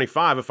player at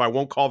 25 if I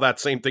won't call that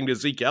same thing to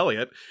Zeke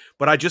Elliott,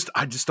 but I just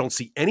don't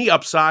see any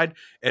upside,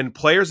 and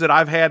players that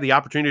I've had the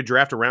opportunity to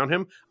draft around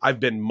him, I've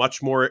been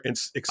much more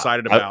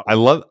excited about. I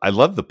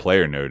love the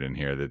player note in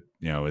here that,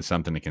 is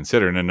something to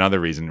consider. And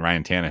another reason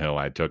Ryan Tannehill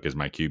I took as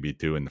my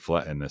QB2 in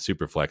the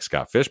Superflex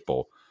Scott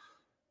Fishbowl.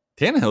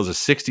 Tannehill's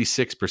a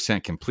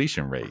 66%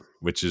 completion rate,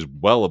 which is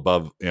well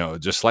above,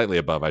 just slightly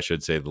above, I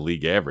should say, the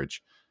league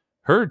average.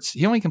 Hurts,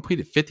 he only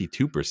completed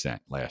 52%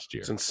 last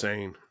year. It's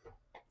insane.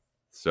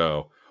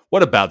 So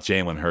what about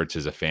Jalen Hurts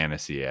as a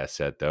fantasy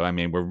asset, though? I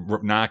mean,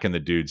 we're knocking the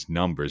dude's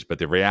numbers, but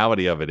the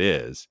reality of it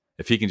is,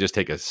 if he can just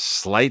take a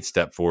slight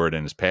step forward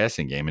in his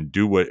passing game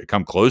and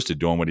come close to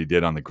doing what he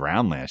did on the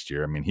ground last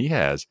year, I mean, he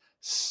has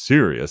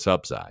serious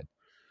upside.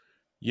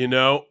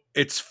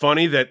 It's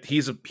funny that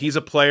he's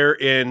a player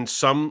in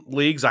some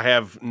leagues I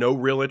have no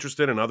real interest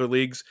in other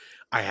leagues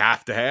I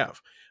have to have.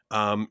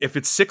 If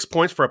it's 6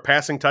 points for a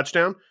passing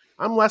touchdown,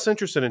 I'm less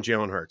interested in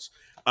Jalen Hurts.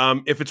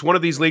 If it's one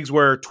of these leagues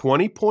where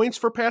 20 points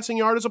for passing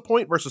yard is a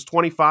point versus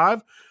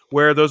 25,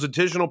 where those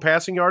additional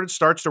passing yardage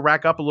starts to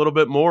rack up a little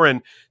bit more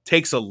and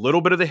takes a little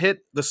bit of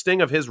the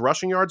sting of his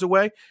rushing yards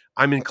away,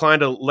 I'm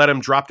inclined to let him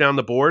drop down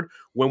the board.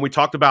 When we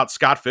talked about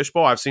Scott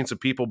Fishbowl, I've seen some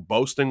people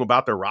boasting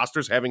about their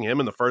rosters having him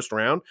in the first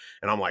round,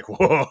 and I'm like,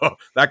 whoa,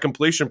 that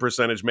completion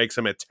percentage makes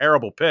him a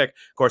terrible pick.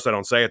 Of course, I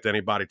don't say it to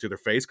anybody to their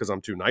face because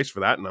I'm too nice for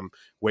that, and I'm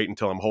waiting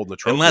until I'm holding the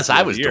trophy. Unless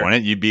I was doing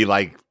it, you'd be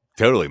like,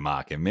 totally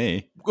mocking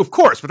me. Of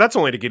course, but that's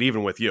only to get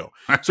even with you.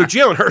 So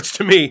Jalen Hurts,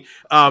 to me,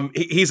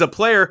 he's a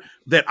player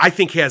that I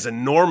think has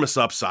enormous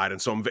upside.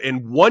 And so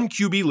in 1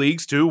 QB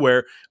leagues, too,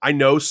 where I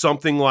know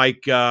something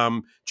like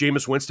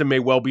Jameis Winston may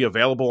well be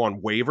available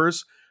on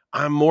waivers,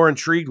 I'm more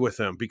intrigued with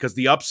him because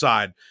the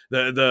upside,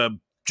 the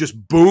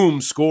just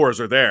boom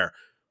scores are there.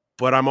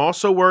 But I'm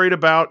also worried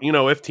about,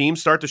 if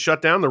teams start to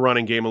shut down the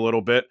running game a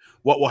little bit,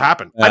 what will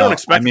happen? I don't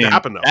expect it to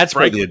happen, though. That's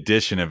why the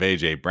addition of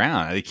A.J.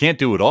 Brown. They can't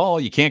do it all.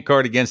 You can't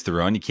guard against the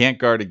run. You can't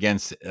guard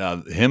against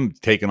him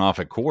taking off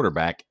at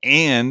quarterback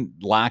and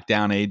lock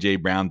down A.J.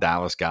 Brown,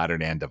 Dallas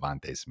Goedert, and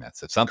Devontae Smith.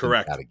 So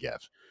something's got to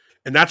give.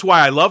 And that's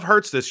why I love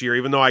Hurts this year,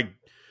 even though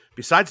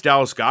besides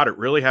Dallas Goedert,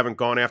 really haven't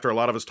gone after a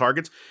lot of his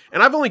targets.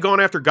 And I've only gone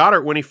after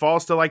Goedert when he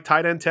falls to like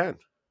tight end 10.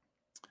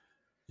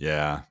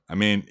 Yeah. I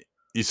mean,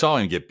 you saw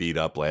him get beat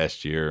up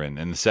last year, and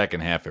in the second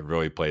half, it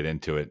really played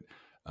into it.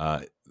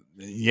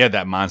 He had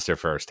that monster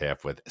first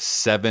half with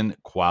 7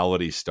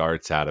 quality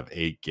starts out of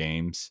 8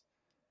 games.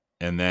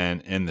 And then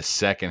in the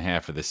second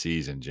half of the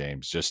season,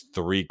 James, just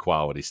 3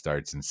 quality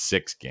starts in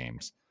 6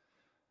 games.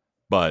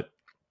 But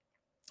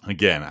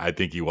again, I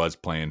think he was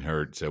playing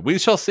hurt. So we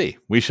shall see.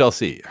 We shall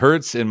see.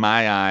 Hurts, in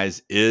my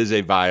eyes, is a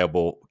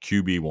viable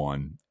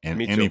QB1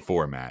 in any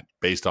format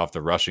based off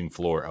the rushing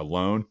floor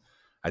alone.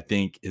 I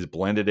think his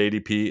blended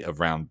ADP of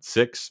round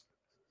 6,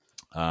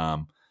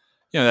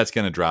 that's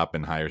going to drop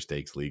in higher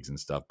stakes leagues and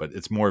stuff, but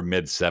it's more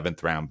mid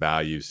 7th round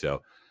value.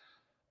 So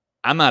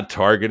I'm not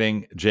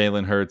targeting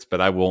Jalen Hurts,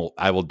 but I will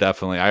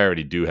definitely, I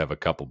already do have a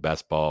couple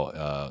best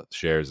ball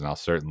shares, and I'll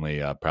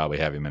certainly probably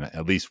have him in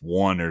at least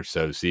 1 or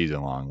so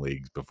season long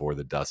leagues before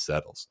the dust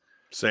settles.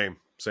 Same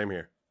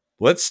here.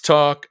 Let's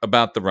talk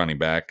about the running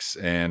backs.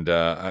 And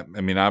I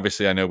mean,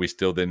 obviously I know we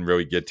still didn't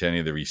really get to any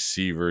of the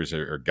receivers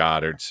or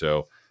Goddard.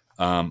 So,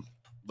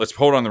 let's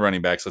hold on the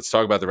running backs. Let's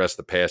talk about the rest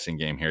of the passing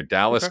game here.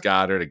 Dallas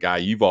Goedert, a guy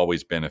you've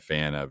always been a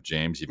fan of,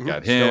 James. You've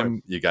got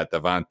him. You got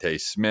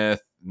Devontae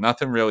Smith.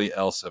 Nothing really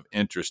else of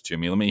interest to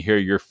me. Let me hear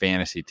your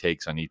fantasy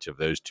takes on each of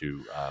those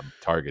 2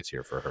 targets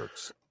here for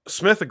Hurts.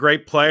 Smith, a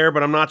great player,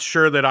 but I'm not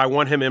sure that I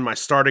want him in my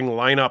starting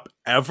lineup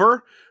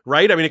ever,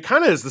 right? I mean, it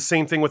kind of is the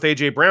same thing with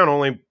A.J. Brown,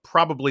 only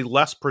probably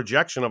less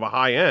projection of a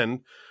high end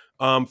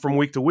from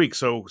week to week.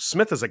 So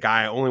Smith is a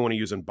guy I only want to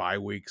use in bye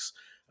weeks.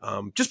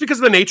 Just because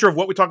of the nature of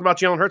what we talked about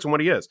Jalen Hurts and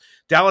what he is.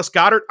 Dallas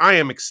Goedert, I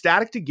am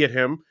ecstatic to get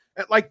him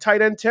at like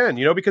tight end 10,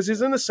 because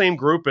he's in the same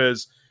group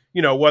as,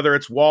 whether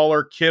it's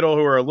Waller, Kittle,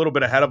 who are a little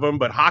bit ahead of him,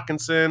 but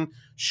Hawkinson,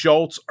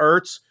 Schultz,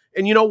 Ertz.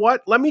 And you know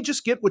what? Let me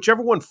just get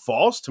whichever one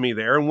falls to me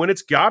there. And when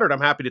it's Goddard,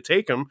 I'm happy to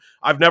take him.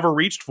 I've never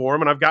reached for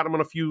him, and I've gotten him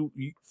on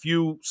a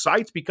few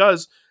sites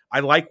because I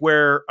like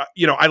where,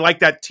 I like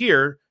that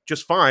tier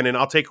just fine, and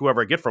I'll take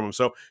whoever I get from him.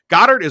 So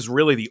Goddard is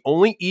really the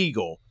only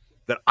Eagle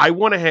that I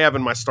want to have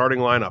in my starting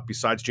lineup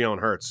besides Jalen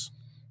Hurts.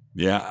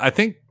 Yeah, I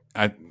think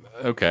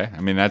okay.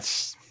 I mean,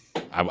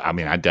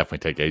 I'd definitely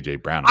take A.J.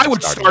 Brown. I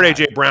would start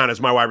A.J. Brown as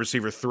my wide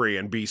receiver 3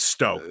 and be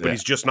stoked, but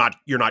he's just not,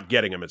 you're not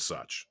getting him as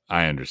such.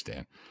 I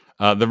understand.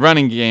 The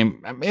running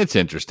game, I mean, it's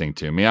interesting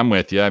to me. I'm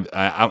with you.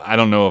 I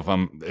don't know if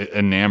I'm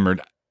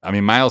enamored. I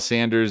mean, Miles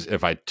Sanders,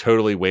 if I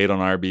totally wait on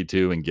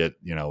RB2 and get,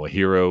 a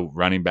hero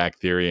running back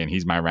theory and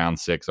he's my round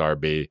 6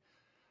 RB,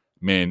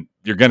 I mean,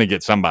 you're going to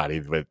get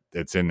somebody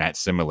that's in that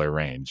similar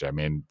range. I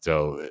mean,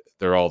 so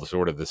they're all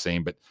sort of the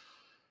same, but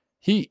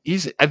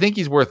I think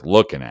he's worth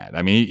looking at.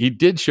 I mean, he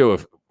did show a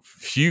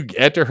few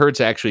after Hurts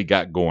actually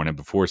got going and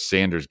before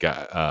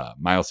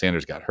Miles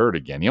Sanders got hurt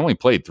again. He only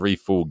played 3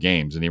 full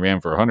games and he ran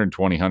for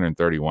 120,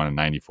 131 and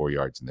 94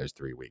 yards in those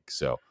 3 weeks.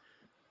 So,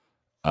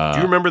 do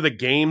you remember the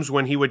games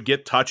when he would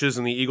get touches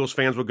and the Eagles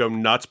fans would go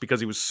nuts because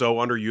he was so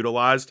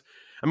underutilized?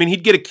 I mean,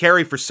 he'd get a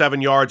carry for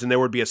 7 yards and there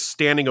would be a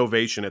standing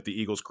ovation at the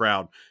Eagles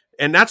crowd.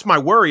 And that's my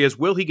worry is,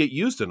 will he get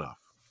used enough?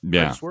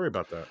 Yeah. I just worry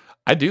about that.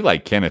 I do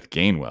like Kenneth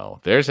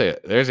Gainwell. There's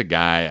a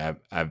guy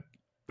I've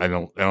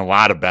in a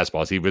lot of best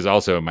balls. He was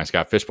also in my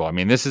Scott Fishbowl. I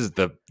mean, this is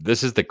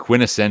the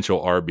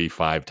quintessential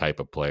RB5 type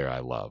of player I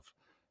love.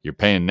 You're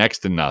paying next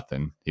to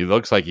nothing. He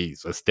looks like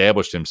he's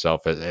established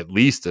himself at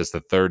least as the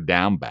third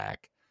down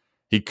back.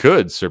 He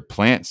could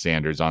supplant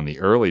Sanders on the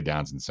early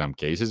downs in some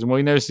cases, and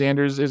we know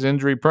Sanders is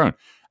injury prone.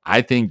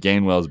 I think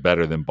Gainwell's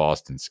better than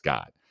Boston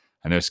Scott.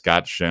 I know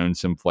Scott's shown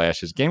some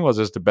flashes. Gainwell's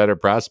just a better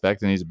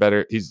prospect, and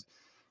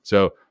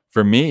so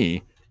for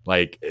me,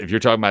 like if you're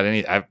talking about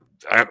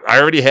I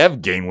already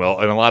have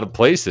Gainwell in a lot of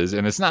places,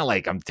 and it's not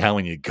like I'm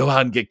telling you go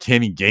out and get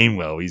Kenny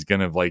Gainwell. He's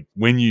gonna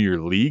win you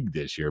your league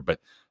this year, but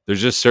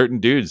there's just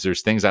certain dudes.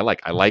 There's things I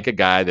like. I like a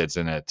guy that's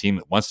in a team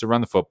that wants to run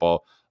the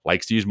football,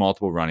 likes to use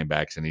multiple running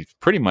backs, and he's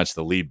pretty much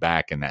the lead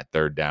back in that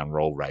third down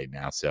role right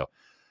now. So.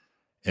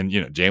 And,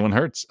 Jalen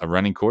Hurts, a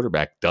running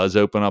quarterback, does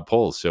open up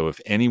holes. So if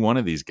any one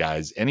of these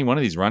guys, any one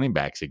of these running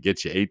backs that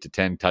gets you 8 to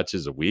 10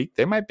 touches a week,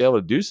 they might be able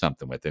to do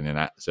something with it.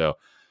 And so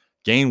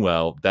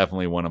Gainwell,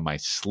 definitely one of my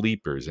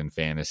sleepers in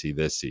fantasy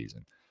this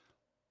season.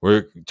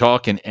 We're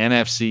talking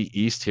NFC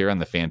East here on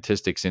the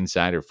Fantistics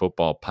Insider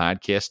Football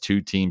Podcast.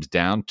 2 teams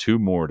down, 2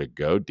 more to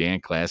go.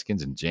 Dan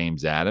Clasgens and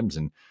James Adams.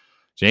 And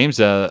James,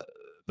 the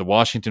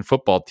Washington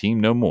football team,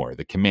 no more.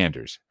 The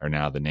Commanders are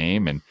now the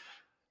name. And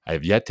I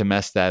have yet to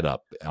mess that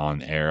up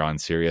on air on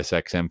Sirius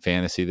XM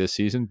Fantasy this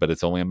season, but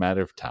it's only a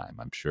matter of time,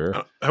 I'm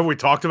sure. Have we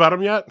talked about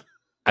them yet?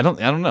 I don't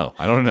know.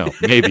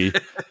 Maybe.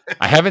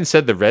 I haven't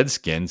said the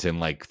Redskins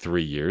in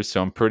 3 years, so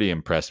I'm pretty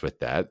impressed with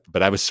that.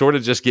 But I was sort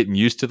of just getting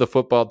used to the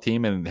football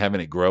team and having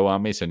it grow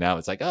on me. So now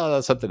it's like, oh,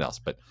 that's something else.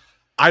 But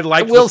I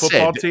like the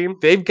football team.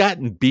 They've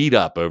gotten beat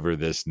up over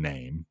this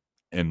name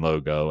and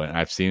logo, and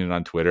I've seen it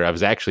on Twitter. I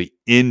was actually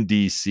in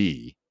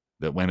DC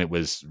that when it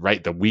was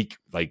the week,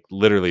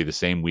 literally the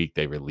same week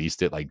they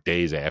released it,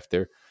 days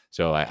after.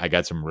 So I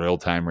got some real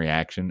time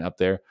reaction up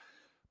there,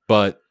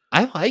 but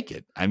I like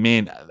it. I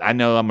mean, I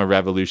know I'm a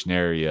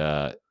Revolutionary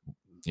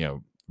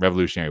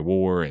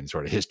War and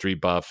sort of history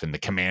buff, and the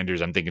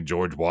Commanders, I'm thinking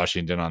George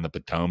Washington on the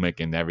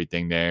Potomac and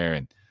everything there.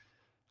 And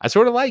I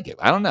sort of like it.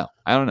 I don't know.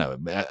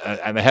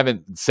 I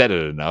haven't said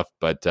it enough,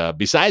 but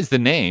besides the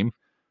name,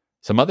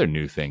 some other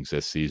new things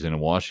this season in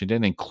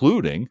Washington,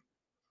 including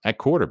at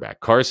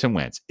quarterback, Carson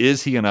Wentz.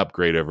 Is he an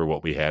upgrade over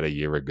what we had a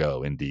year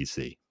ago in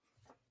DC?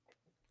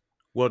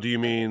 Well, do you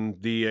mean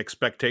the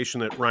expectation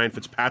that Ryan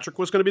Fitzpatrick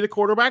was going to be the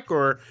quarterback,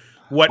 or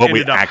what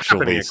ended up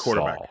happening at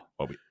quarterback?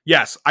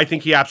 Yes, I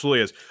think he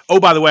absolutely is. Oh,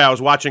 by the way, I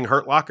was watching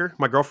Hurt Locker.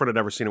 My girlfriend had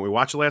never seen it. We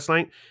watched it last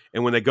night,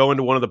 and when they go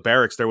into one of the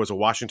barracks, there was a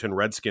Washington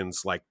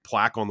Redskins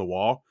plaque on the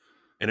wall,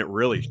 and it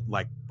really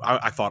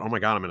I thought, oh my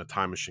God, I'm in a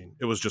time machine.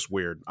 It was just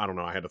weird. I don't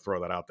know. I had to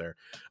throw that out there.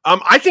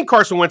 I think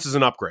Carson Wentz is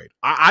an upgrade.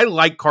 I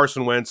like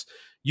Carson Wentz.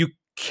 You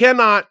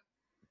cannot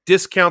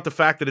discount the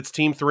fact that it's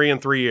team 3 in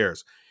 3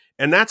 years.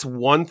 And that's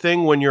one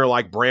thing when you're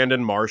like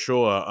Brandon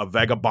Marshall, a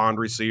vagabond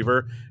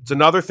receiver. It's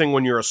another thing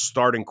when you're a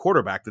starting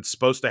quarterback that's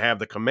supposed to have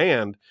the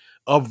command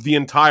of the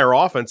entire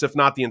offense, if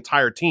not the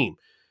entire team.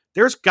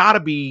 There's got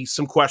to be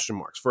some question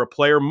marks for a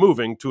player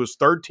moving to his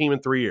 3rd team in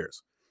 3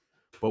 years.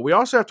 But we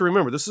also have to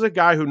remember, this is a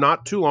guy who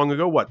not too long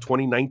ago,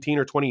 2019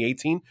 or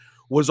 2018,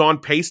 was on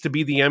pace to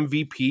be the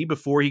MVP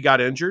before he got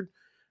injured.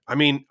 I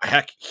mean,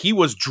 heck, he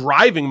was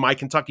driving my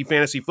Kentucky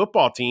fantasy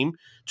football team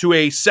to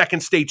a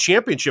 2nd state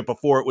championship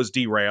before it was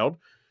derailed.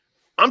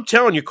 I'm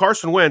telling you,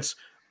 Carson Wentz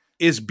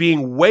is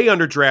being way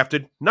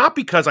underdrafted, not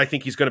because I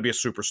think he's going to be a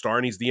superstar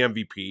and he's the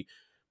MVP,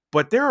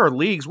 but there are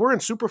leagues, we're in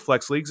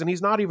Superflex leagues, and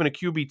he's not even a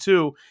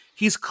QB2.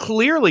 He's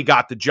clearly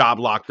got the job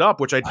locked up,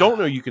 which I don't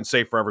know you can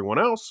say for everyone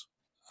else.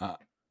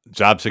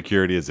 Job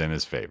security is in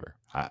his favor.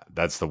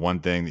 That's the one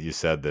thing that you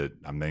said that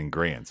I'm in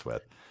agreement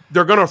with.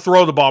 They're going to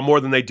throw the ball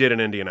more than they did in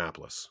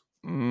Indianapolis.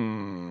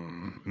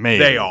 Maybe.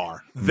 They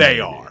are.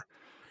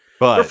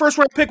 But their 1st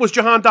round pick was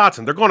Jahan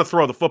Dotson. They're going to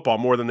throw the football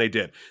more than they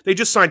did. They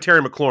just signed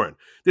Terry McLaurin.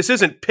 This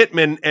isn't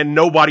Pittman and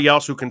nobody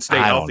else who can stay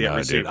healthy at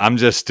receiver. I'm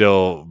just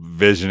still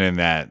visioning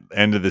that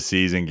end of the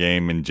season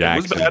game in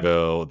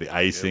Jacksonville, the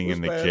icing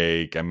in the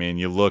cake. I mean,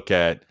 you look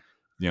at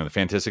the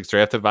Fantistics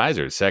Draft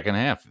Advisors, second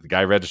half. The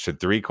guy registered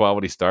 3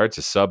 quality starts,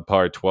 a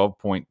subpar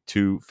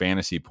 12.2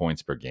 fantasy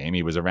points per game.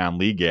 He was around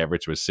league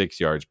average with 6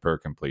 yards per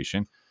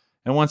completion.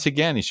 And once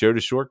again, he showed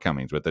his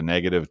shortcomings with a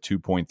negative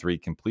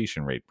 2.3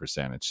 completion rate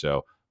percentage.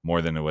 So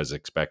more than it was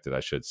expected, I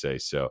should say.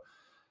 So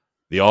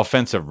the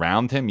offense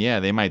around him, yeah,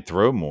 they might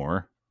throw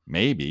more.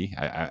 Maybe.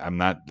 I'm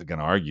not going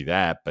to argue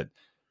that, but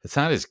it's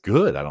not as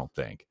good, I don't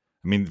think.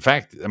 I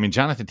mean,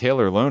 Jonathan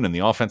Taylor alone and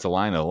the offensive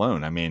line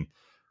alone,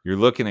 you're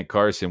looking at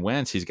Carson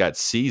Wentz, he's got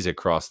C's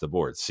across the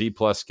board. C+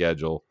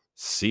 schedule,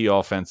 C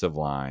offensive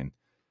line.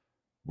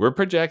 We're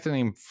projecting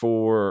him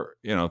for,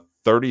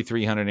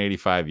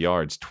 3,385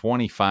 yards,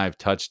 25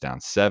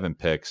 touchdowns, 7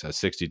 picks, a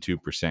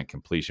 62%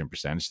 completion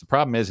percentage. The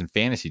problem is in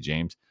fantasy,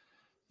 James,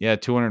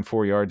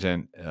 204 yards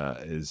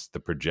is the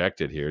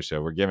projected here.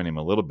 So we're giving him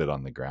a little bit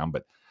on the ground,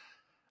 but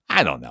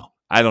I don't know.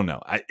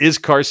 Is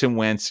Carson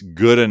Wentz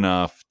good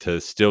enough to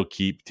still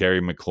keep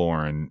Terry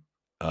McLaurin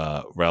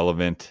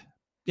relevant?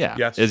 Yeah.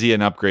 Yes. Is he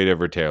an upgrade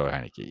over Taylor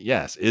Heineke?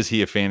 Yes. Is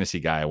he a fantasy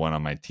guy I want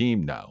on my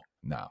team? No.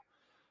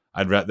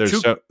 I'd rather two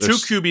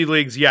QB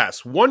leagues,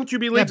 yes. 1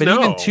 QB leagues, but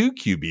no. Even 2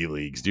 QB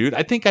leagues, dude.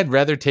 I think I'd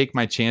rather take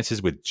my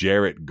chances with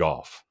Jared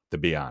Goff, to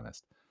be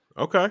honest.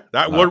 Okay,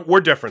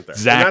 we're different there.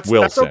 Zach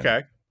Wilson, that's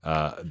okay.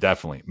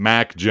 Definitely.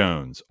 Mac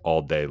Jones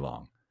all day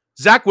long.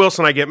 Zach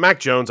Wilson, I get. Mac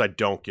Jones, I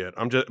don't get.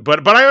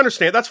 But I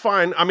understand. That's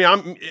fine. I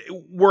mean,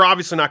 we're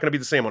obviously not going to be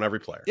the same on every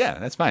player. Yeah,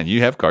 that's fine.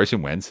 You have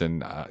Carson Wentz,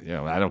 and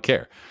I don't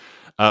care.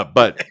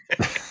 But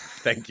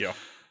thank you.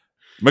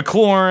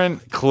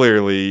 McLaurin,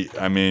 clearly,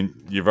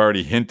 you've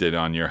already hinted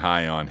on your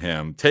high on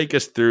him. Take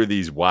us through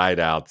these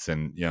wideouts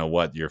and,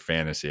 what your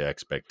fantasy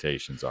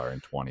expectations are in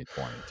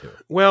 2022.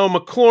 Well,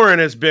 McLaurin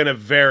has been a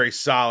very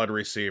solid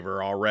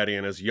receiver already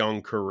in his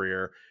young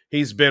career.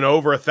 He's been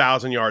over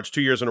 1,000 yards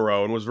 2 years in a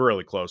row and was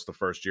really close the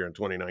first year in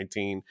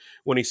 2019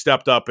 when he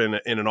stepped up in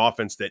an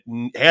offense that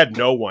had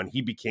no one.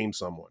 He became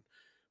someone.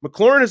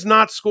 McLaurin has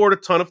not scored a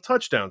ton of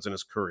touchdowns in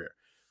his career.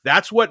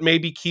 That's what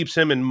maybe keeps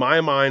him, in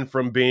my mind,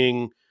 from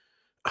being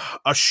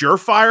a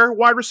surefire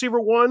wide receiver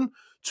 1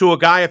 to a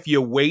guy, if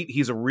you wait,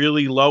 he's a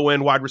really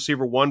low-end wide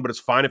receiver 1, but it's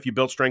fine if you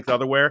build strength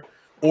otherwhere,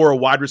 or a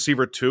wide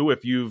receiver 2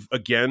 if you've,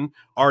 again,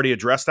 already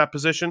addressed that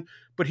position.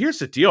 But here's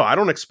the deal. I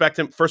don't expect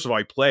him, first of all,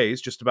 he plays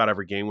just about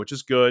every game, which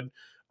is good.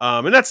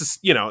 And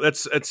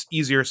that's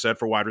easier said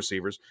for wide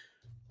receivers.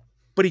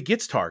 But he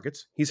gets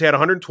targets. He's had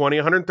 120,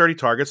 130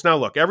 targets. Now,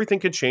 look, everything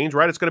could change,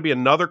 right? It's going to be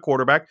another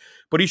quarterback,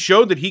 but he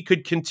showed that he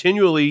could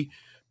continually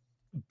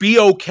be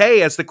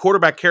okay as the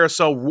quarterback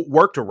carousel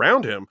worked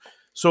around him.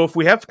 So if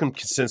we have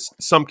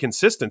some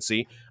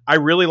consistency, I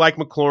really like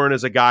McLaurin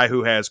as a guy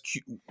who has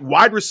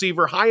wide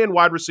receiver, high-end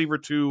wide receiver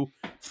 2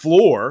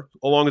 floor,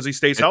 along as he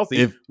stays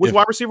healthy, with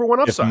wide receiver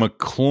 1 upside. If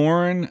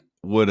McLaurin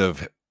would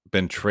have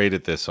been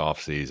traded this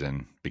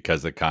offseason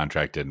because the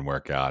contract didn't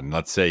work out, and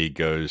let's say he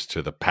goes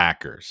to the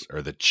Packers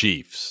or the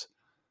Chiefs,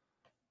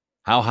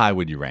 how high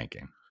would you rank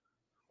him?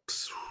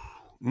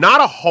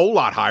 Not a whole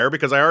lot higher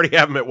because I already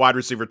have him at wide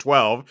receiver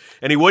 12,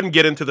 and he wouldn't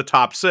get into the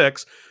top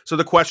 6. So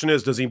the question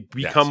is, does he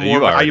become more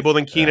valuable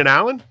than Keenan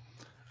Allen?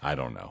 I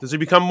don't know. Does he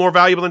become more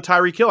valuable than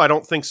Tyreek Hill? I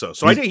don't think so.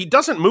 So I think he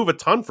doesn't move a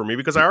ton for me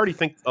because I already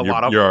think a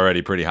lot of You're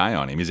already pretty high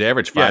on him. He's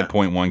averaged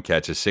 5.1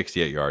 catches,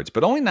 68 yards,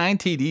 but only 9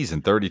 TDs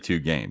in 32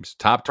 games.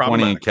 Top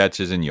 20 in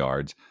catches and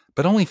yards,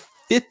 but only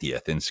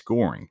 50th in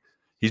scoring.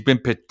 He's been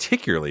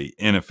particularly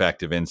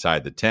ineffective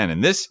inside the 10,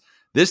 and this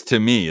to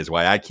me is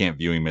why I can't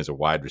view him as a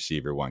wide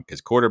receiver 1,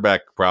 because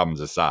quarterback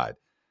problems aside,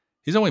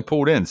 he's only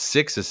pulled in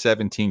 6 of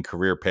 17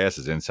 career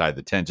passes inside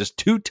the 10, just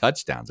 2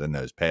 touchdowns in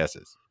those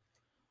passes.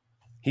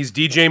 He's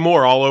DJ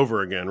Moore all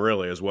over again,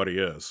 really, is what he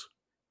is.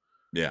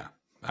 Yeah.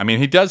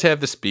 He does have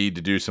the speed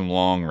to do some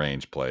long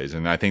range plays,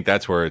 and I think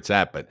that's where it's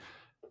at, but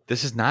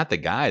this is not the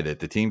guy that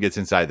the team gets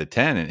inside the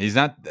 10, and he's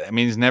not,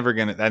 he's never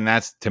going to, and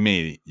that's, to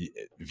me,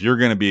 if you're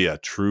going to be a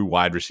true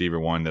wide receiver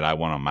 1 that I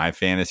want on my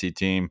fantasy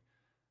team,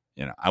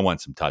 I want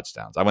some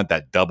touchdowns. I want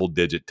that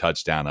double-digit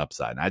touchdown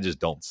upside, and I just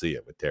don't see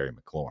it with Terry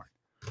McLaurin.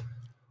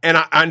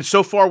 And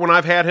so far, when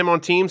I've had him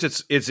on teams,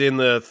 it's in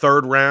the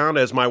 3rd round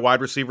as my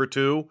wide receiver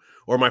 2,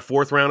 or my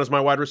 4th round as my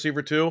wide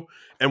receiver 2.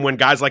 And when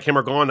guys like him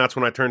are gone, that's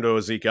when I turn to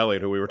Zeke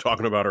Elliott, who we were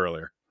talking about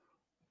earlier.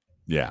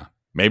 Yeah,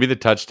 maybe the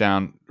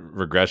touchdown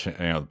regression,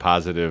 the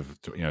positive,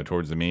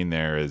 towards the mean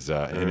there is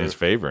in his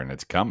favor, and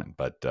it's coming.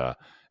 But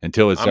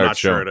until it starts, I'm not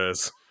sure showing, it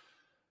is.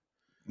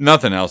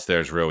 Nothing else there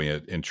is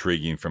really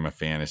intriguing from a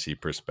fantasy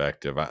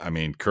perspective.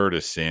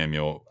 Curtis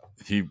Samuel,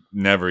 he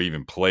never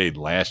even played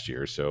last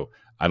year, so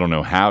I don't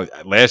know how.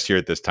 Last year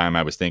at this time,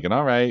 I was thinking,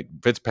 all right,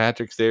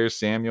 Fitzpatrick's there,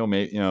 Samuel,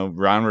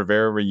 Ron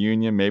Rivera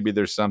reunion, maybe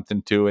there's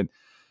something to it.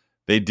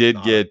 They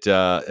did get,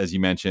 as you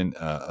mentioned,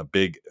 a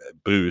big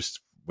boost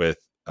with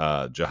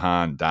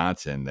Jahan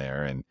Dotson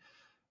there, and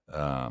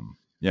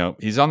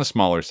he's on the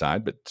smaller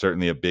side, but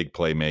certainly a big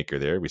playmaker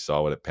there. We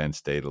saw it at Penn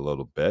State a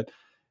little bit.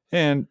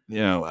 And,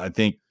 I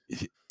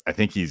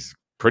think he's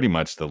pretty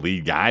much the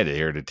lead guy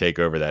here to take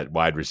over that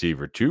wide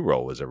receiver 2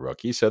 role as a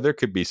rookie. So there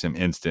could be some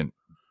instant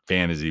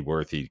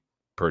fantasy-worthy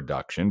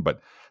production.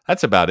 But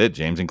that's about it,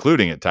 James,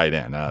 including at tight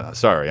end.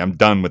 Sorry, I'm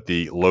done with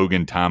the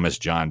Logan Thomas,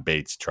 John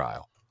Bates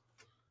trial.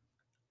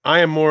 I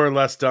am more or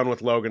less done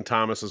with Logan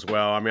Thomas as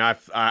well.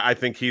 I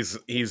think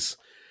he's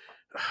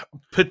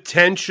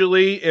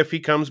Potentially, if he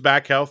comes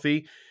back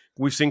healthy.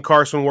 We've seen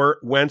Carson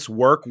Wentz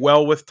work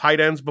well with tight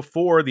ends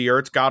before. The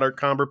Ertz Goddard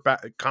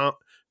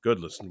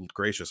goodness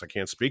gracious, I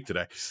can't speak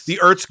today. The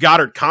Ertz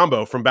Goddard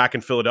combo from back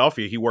in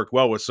Philadelphia, he worked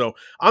well with. So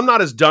I'm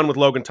not as done with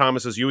Logan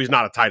Thomas as you. He's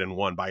not a tight end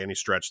 1 by any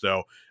stretch,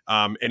 though.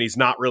 And he's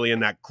not really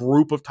in that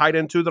group of tight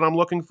end 2 that I'm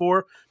looking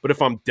for. But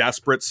if I'm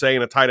desperate, say,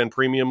 in a tight end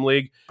premium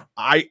league,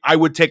 I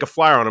would take a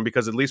flyer on him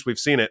because at least we've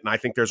seen it. And I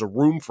think there's a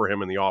room for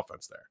him in the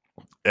offense there.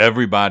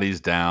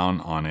 Everybody's down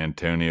on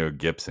Antonio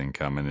Gibson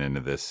coming into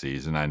this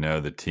season. I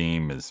know the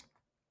team has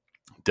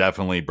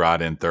definitely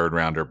brought in third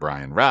rounder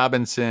Brian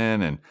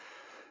Robinson, and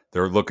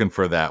they're looking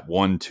for that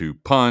 1-2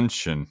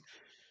 punch. And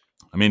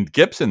I mean,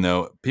 Gibson,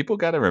 though, people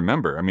got to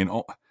remember, I mean,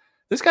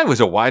 this guy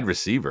was a wide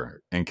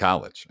receiver in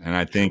college. And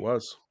I think,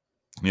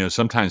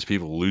 sometimes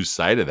people lose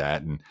sight of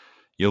that. And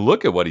you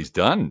look at what he's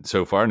done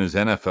so far in his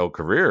NFL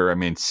career. I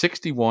mean,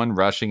 61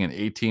 rushing and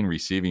 18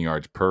 receiving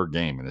yards per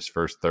game in his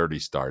first 30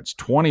 starts,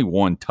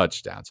 21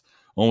 touchdowns.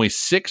 Only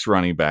 6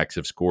 running backs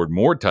have scored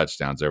more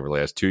touchdowns over the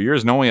last 2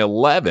 years, and only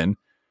 11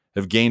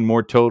 have gained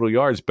more total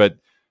yards. But,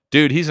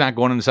 dude, he's not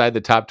going inside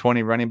the top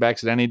 20 running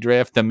backs at any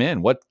draft them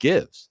in. What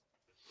gives?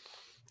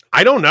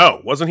 I don't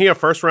know. Wasn't he a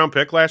first-round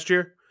pick last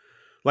year?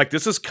 Like,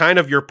 this is kind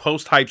of your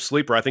post-hype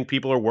sleeper. I think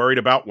people are worried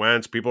about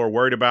Wentz. People are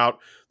worried about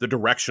the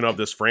direction of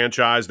this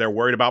franchise. They're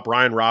worried about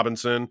Brian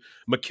Robinson,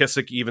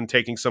 McKissick even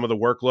taking some of the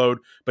workload.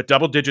 But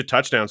double-digit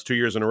touchdowns 2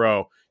 years in a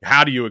row.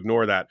 How do you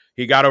ignore that?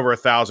 He got over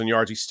 1,000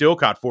 yards. He still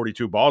caught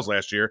 42 balls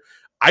last year.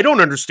 I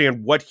don't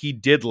understand what he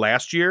did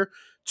last year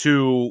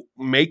to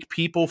make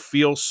people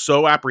feel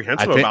so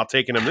apprehensive about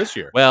taking him this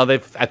year. Well,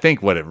 I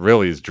think what it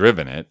really has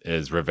driven it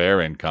is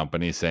Rivera and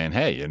company saying,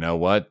 "Hey, you know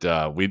what?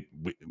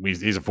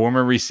 He's a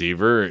former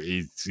receiver.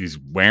 He's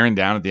wearing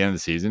down at the end of the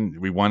season.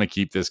 We want to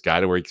keep this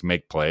guy to where he can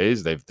make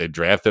plays. They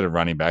drafted a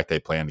running back they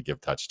plan to give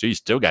touch to. You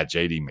still got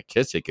J.D.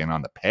 McKissick in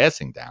on the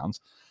passing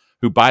downs,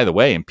 who, by the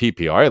way, in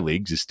PPR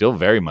leagues is still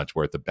very much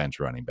worth a bench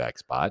running back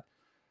spot."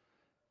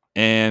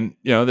 And,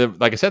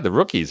 like I said, the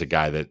rookie is a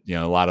guy that,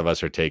 a lot of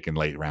us are taking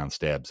late round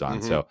stabs on.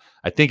 Mm-hmm. So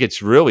I think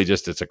it's really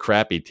just, it's a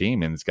crappy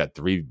team and it's got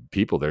 3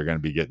 people that are going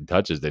to be getting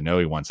touches. They know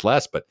he wants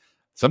less, but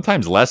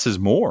sometimes less is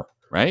more,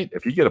 right?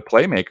 If you get a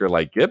playmaker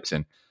like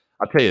Gibson,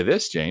 I'll tell you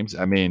this, James,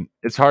 I mean,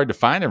 it's hard to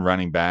find a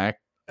running back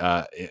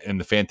in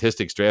the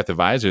Fantistics Draft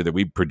Advisor that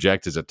we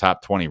project as a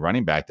top 20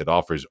 running back that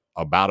offers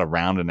about a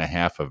round and a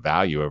half of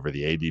value over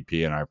the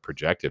ADP and our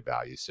projected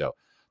value. So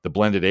the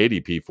blended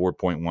ADP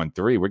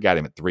 4.13, we got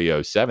him at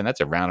 307.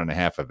 That's a round and a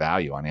half of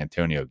value on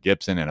Antonio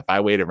Gibson. And if I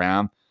wait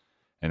around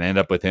and end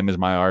up with him as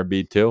my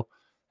RB2,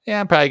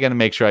 I'm probably going to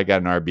make sure I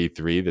got an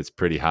RB3 that's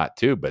pretty hot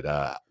too. But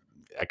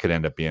I could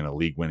end up being a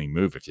league-winning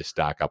move if you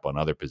stock up on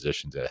other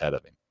positions ahead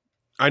of him.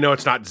 I know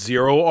it's not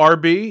 0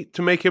 RB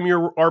to make him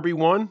your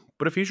RB1,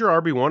 but if he's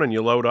your RB1 and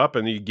you load up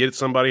and you get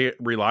somebody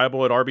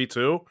reliable at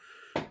RB2,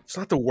 it's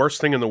not the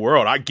worst thing in the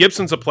world.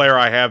 Gibson's a player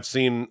I have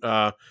seen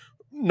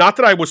not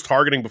that I was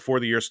targeting before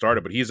the year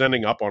started, but he's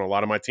ending up on a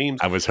lot of my teams.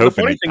 I was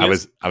hoping I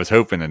was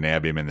hoping to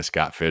nab him in the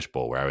Scott Fish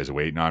Bowl where I was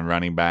waiting on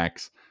running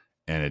backs,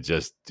 and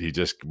he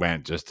just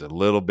went just a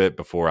little bit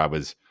before I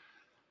was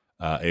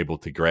able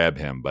to grab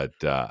him. But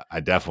I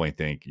definitely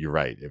think you're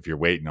right. If you're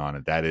waiting on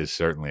it, that is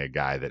certainly a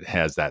guy that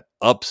has that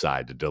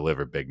upside to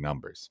deliver big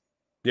numbers.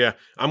 Yeah,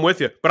 I'm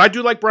with you. But I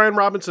do like Brian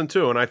Robinson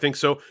too, and I think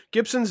so.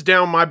 Gibson's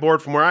down my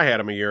board from where I had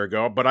him a year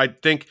ago, but I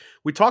think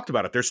we talked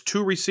about it. There's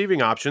 2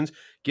 receiving options.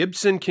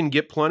 Gibson can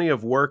get plenty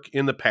of work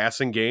in the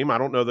passing game. I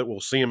don't know that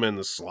we'll see him in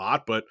the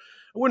slot, but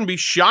I wouldn't be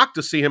shocked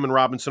to see him and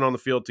Robinson on the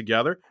field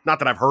together. Not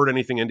that I've heard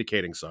anything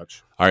indicating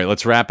such. All right,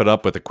 let's wrap it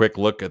up with a quick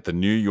look at the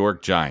New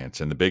York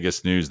Giants. And the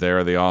biggest news there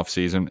of the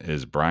offseason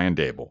is Brian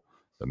Daboll,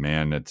 the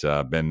man that's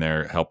been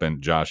there helping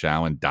Josh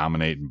Allen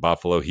dominate in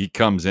Buffalo. He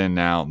comes in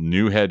now,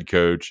 new head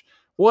coach.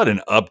 What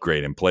an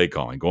upgrade in play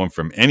calling, going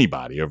from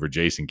anybody over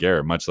Jason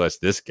Garrett, much less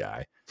this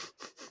guy.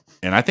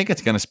 And I think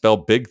it's going to spell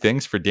big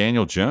things for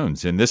Daniel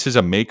Jones. And this is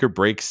a make or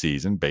break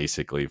season,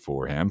 basically,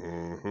 for him.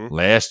 Mm-hmm.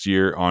 Last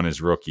year on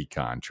his rookie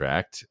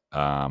contract.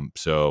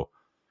 So,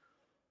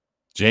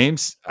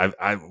 James,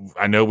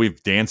 I know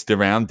we've danced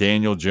around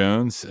Daniel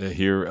Jones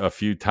here a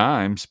few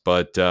times,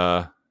 but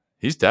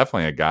he's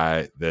definitely a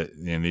guy that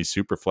in these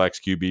super flex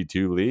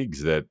QB2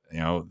 leagues that,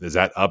 is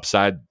that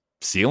upside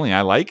ceiling I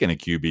like in a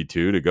QB2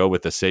 to go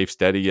with a safe,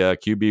 steady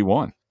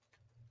QB1.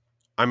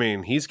 I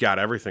mean, he's got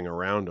everything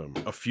around him.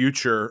 A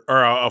future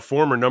or a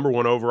former number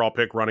 1 overall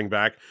pick running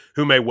back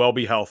who may well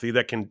be healthy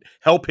that can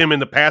help him in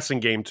the passing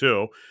game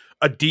too.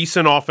 A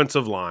decent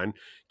offensive line.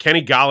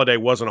 Kenny Golladay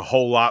wasn't a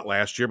whole lot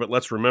last year, but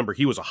let's remember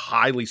he was a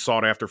highly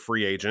sought after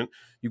free agent.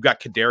 You've got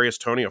Kadarius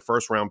Toney, a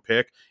first round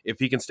pick. If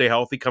he can stay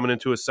healthy coming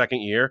into his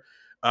second year,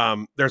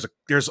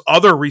 there's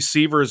other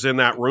receivers in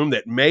that room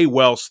that may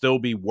well still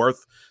be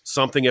worth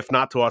something, if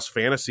not to us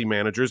fantasy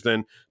managers,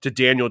 than to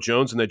Daniel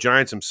Jones and the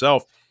Giants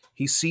himself.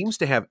 He seems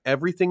to have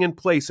everything in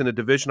place in a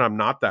division I'm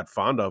not that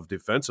fond of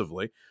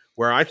defensively,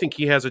 where I think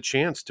he has a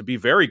chance to be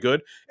very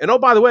good. And oh,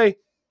 by the way,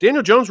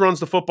 Daniel Jones runs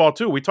the football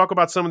too. We talk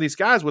about some of these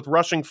guys with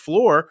rushing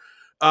floor.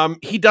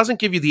 He doesn't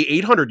give you the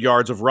 800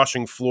 yards of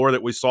rushing floor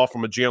that we saw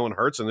from a Jalen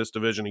Hurts in this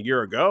division a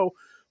year ago.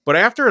 But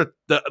after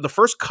the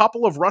first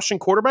couple of rushing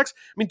quarterbacks,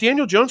 I mean,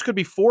 Daniel Jones could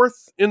be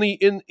fourth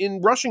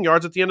in rushing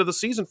yards at the end of the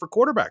season for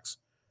quarterbacks.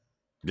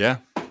 Yeah.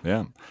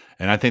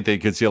 And I think they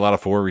could see a lot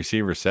of 4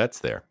 receiver sets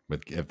there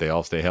if they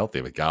all stay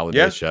healthy with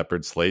Galladay,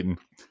 Shepard, Slayton.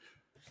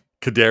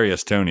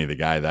 Kadarius Toney, the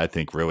guy that I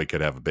think really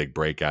could have a big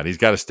breakout. He's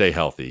got to stay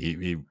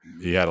healthy.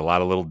 He had a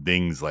lot of little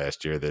dings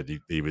last year that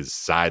he was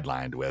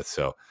sidelined with.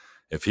 So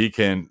if he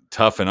can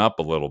toughen up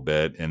a little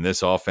bit and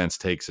this offense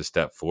takes a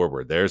step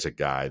forward, there's a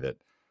guy that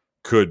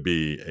could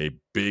be a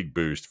big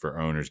boost for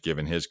owners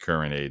given his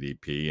current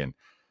ADP. And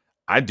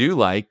I do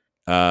like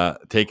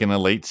taking a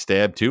late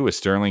stab too with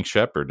Sterling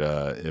Shepard.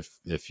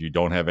 If you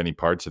don't have any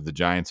parts of the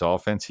Giants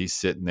offense, he's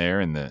sitting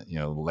there in the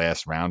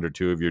last round or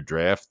two of your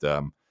draft.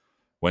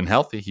 When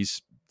healthy,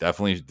 he's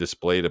definitely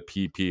displayed a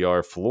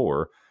PPR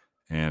floor.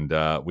 And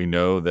we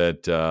know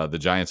that the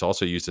Giants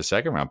also used a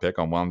second-round pick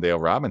on Wan'Dale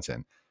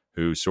Robinson,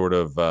 who's sort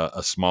of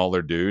a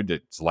smaller dude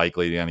that's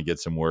likely going to get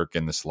some work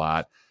in the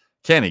slot.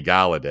 Kenny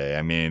Galladay,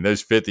 I mean,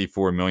 those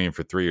 $54 million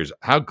for 3 years.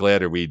 How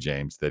glad are we,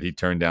 James, that he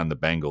turned down the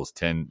Bengals'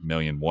 $10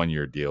 million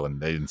one-year deal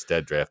and they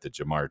instead drafted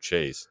Jamar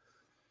Chase?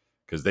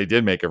 Because they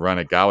did make a run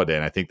at Galladay,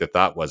 and I think the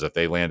thought was if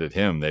they landed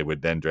him, they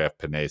would then draft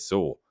Penei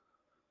Sewell.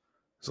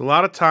 There's a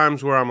lot of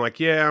times where I'm like,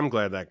 yeah, I'm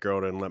glad that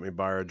girl didn't let me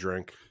buy her a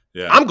drink.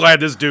 Yeah, I'm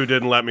glad this dude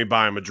didn't let me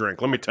buy him a drink.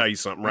 Let me tell you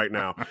something right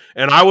now.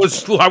 And I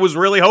was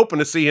really hoping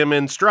to see him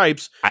in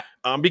stripes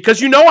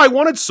because I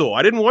wanted Sewell.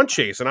 I didn't want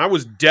Chase, and I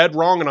was dead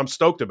wrong, and I'm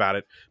stoked about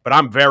it. But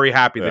I'm very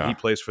happy that he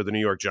plays for the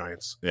New York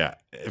Giants. Yeah,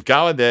 if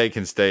Galladay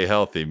can stay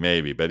healthy,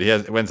 maybe. But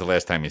when's the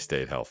last time he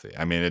stayed healthy?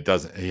 I mean,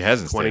 he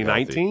hasn't stayed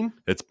healthy. 2019?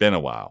 It's been a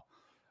while.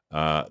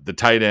 The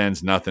tight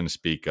ends, nothing to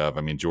speak of.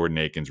 I mean, Jordan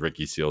Akins,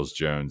 Ricky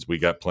Seals-Jones. We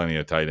got plenty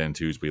of tight ends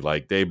who's we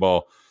like.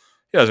 Dayball,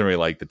 he doesn't really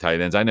like the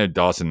tight ends. I know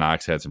Dawson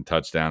Knox had some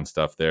touchdown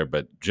stuff there,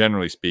 but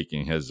generally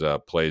speaking, his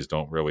plays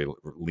don't really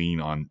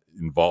lean on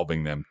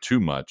involving them too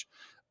much.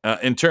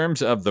 In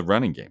terms of the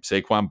running game,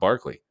 Saquon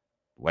Barkley,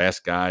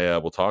 last guy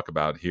we'll talk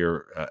about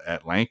here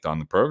at length on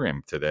the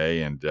program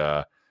today. And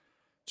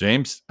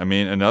James, I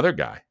mean, another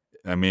guy.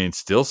 I mean,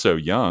 still so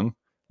young.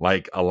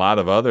 Like a lot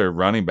of other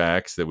running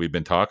backs that we've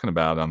been talking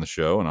about on the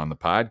show and on the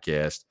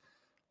podcast,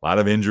 a lot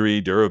of injury,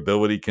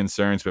 durability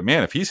concerns. But,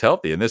 man, if he's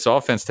healthy and this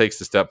offense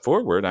takes a step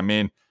forward, I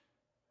mean,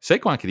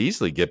 Saquon could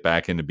easily get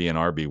back into being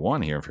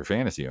RB1 here for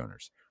fantasy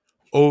owners.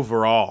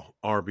 Overall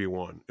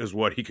RB1 is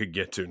what he could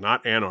get to,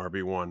 not an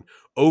RB1.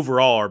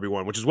 Overall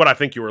RB1, which is what I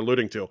think you were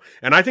alluding to.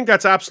 And I think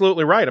that's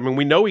absolutely right. I mean,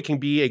 we know he can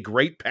be a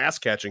great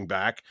pass-catching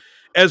back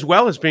as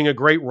well as being a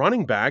great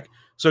running back.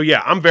 So,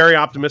 yeah, I'm very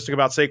optimistic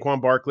about Saquon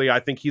Barkley.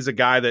 I think he's a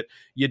guy that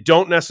you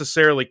don't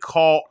necessarily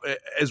call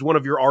as one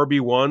of your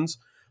RB1s.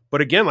 But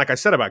again, like I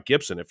said about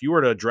Gibson, if you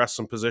were to address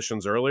some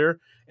positions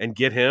earlier and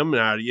get him,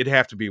 you'd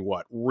have to be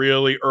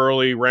really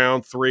early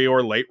round 3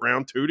 or late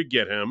round 2 to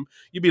get him.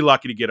 You'd be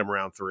lucky to get him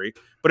round 3.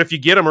 But if you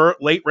get him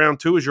late round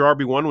 2 as your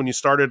RB1 when you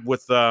started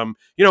with,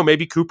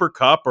 maybe Cooper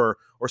Kupp or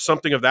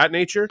something of that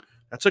nature,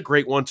 that's a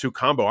great 1-2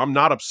 combo. I'm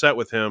not upset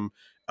with him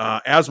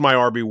as my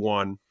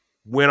RB1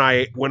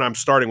 when I'm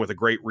starting with a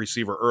great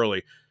receiver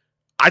early.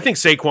 I think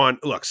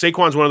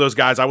Saquon's one of those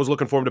guys. I was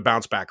looking for him to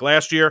bounce back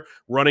last year.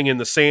 Running in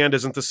the sand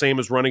isn't the same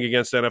as running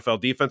against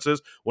NFL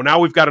defenses. Well, now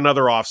we've got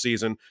another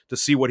offseason to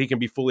see what he can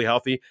be fully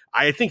healthy.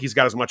 I think he's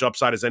got as much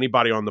upside as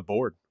anybody on the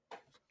board.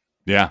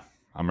 Yeah,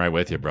 I'm right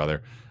with you,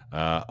 brother.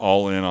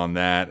 All in on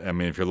that. I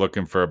mean, if you're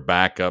looking for a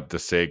backup to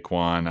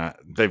Saquon,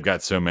 they've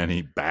got so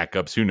many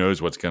backups. Who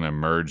knows what's going to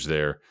emerge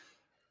there?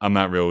 I'm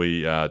not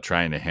really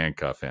trying to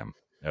handcuff him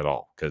at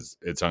all because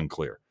it's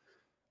unclear.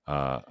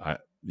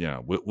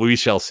 We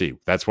shall see.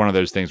 That's one of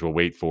those things we'll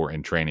wait for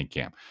in training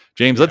camp.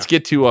 James, let's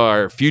get to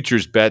our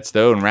futures bets,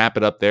 though, and wrap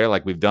it up there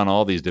like we've done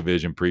all these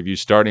division previews,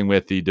 starting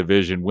with the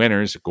division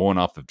winners going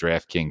off of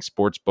DraftKings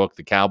Sportsbook.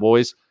 The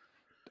Cowboys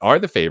are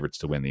the favorites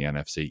to win the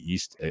NFC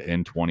East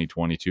in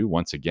 2022.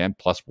 Once again,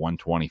 plus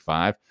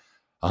 125.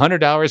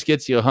 $100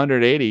 gets you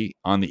 180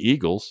 on the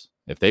Eagles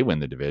if they win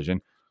the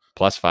division,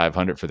 plus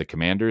 500 for the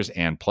Commanders,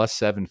 and plus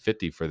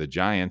 750 for the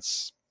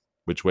Giants.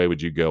 Which way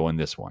would you go in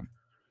this one?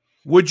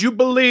 Would you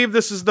believe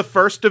this is the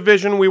first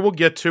division we will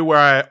get to where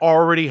I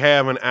already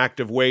have an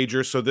active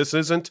wager? So this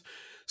isn't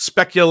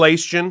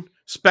speculation,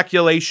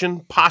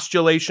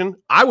 postulation.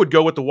 I would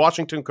go with the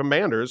Washington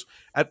Commanders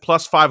at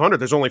plus 500.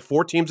 There's only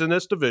 4 teams in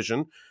this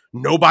division.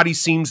 Nobody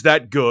seems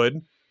that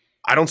good.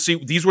 I don't see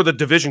 – these were the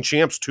division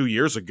champs 2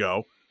 years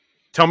ago.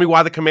 Tell me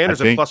why the Commanders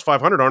at plus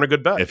 500 aren't a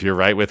good bet. If you're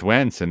right with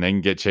Wentz and they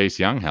can get Chase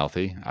Young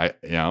healthy,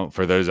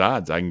 for those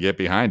odds, I can get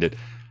behind it.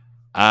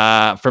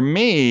 For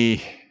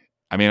me,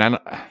 I'm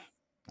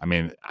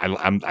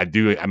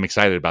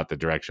excited about the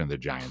direction of the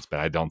Giants,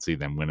 but I don't see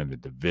them winning the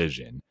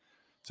division.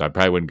 So I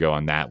probably wouldn't go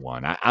on that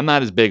one. I'm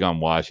not as big on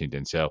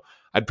Washington, so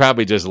I'd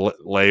probably just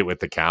lay it with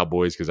the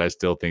Cowboys because I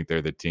still think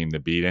they're the team to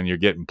beat, and you're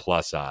getting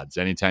plus odds.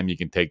 Anytime you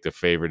can take the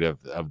favorite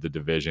of the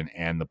division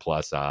and the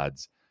plus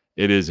odds,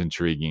 it is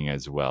intriguing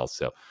as well.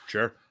 So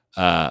sure.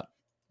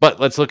 But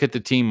let's look at the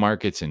team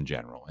markets in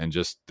general and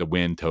just the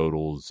win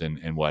totals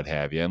and what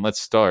have you. And let's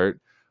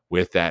start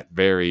with that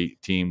very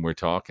team we're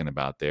talking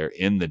about there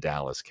in the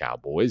Dallas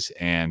Cowboys.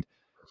 And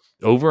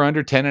over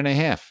under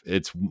 10.5.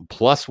 It's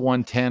plus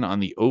 110 on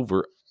the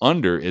over.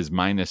 Under is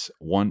minus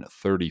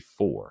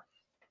 134.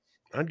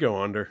 I'd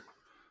go under.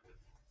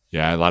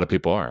 Yeah, a lot of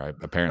people are,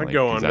 apparently, I'd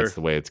go because under. that's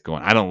the way it's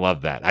going. I don't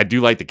love that. I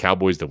do like the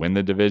Cowboys to win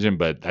the division,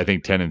 but I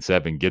think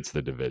 10-7 gets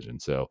the division.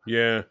 So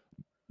yeah,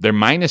 they're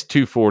minus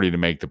 240 to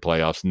make the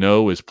playoffs.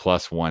 No is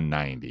plus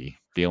 190.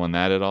 Feeling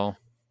that at all?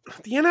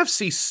 the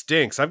NFC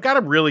stinks. I've got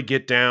to really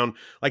get down.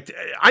 Like,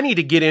 I need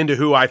to get into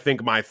who I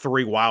think my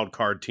 3 wild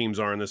card teams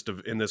are in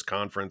this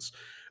conference.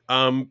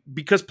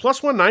 Because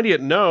plus 190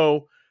 at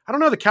no, I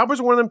don't know. The Cowboys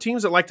are one of them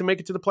teams that like to make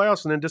it to the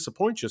playoffs and then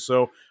disappoint you.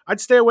 So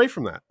I'd stay away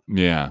from that.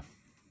 Yeah.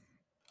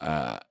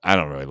 I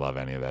don't really love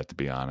any of that, to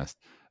be honest.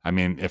 I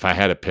mean, if I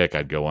had a pick,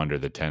 I'd go under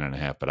the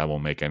 10.5, but I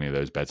won't make any of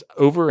those bets.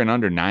 Over and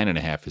under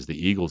 9.5 is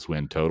the Eagles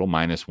win total,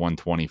 minus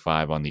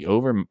 125 on the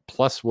over,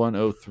 plus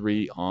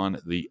 103 on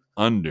the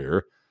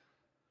under.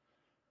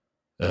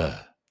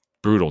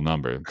 Brutal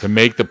number. To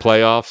make the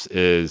playoffs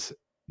is,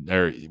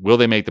 or will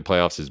they make the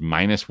playoffs is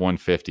minus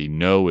 150.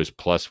 No is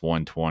plus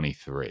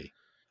 123.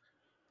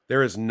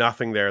 There is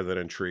nothing there that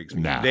intrigues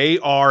me. Nah. They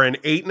are an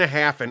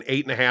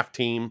 8.5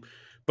 team.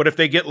 But if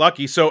they get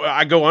lucky, so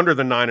I go under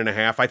the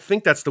 9.5. I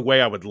think that's the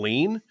way I would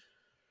lean.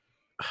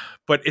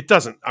 But it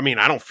doesn't. I mean,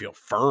 I don't feel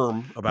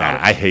firm about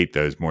it. I hate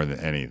those more than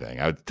anything.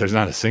 There's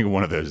not a single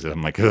one of those that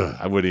I'm like, ugh,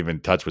 I wouldn't even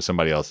touch with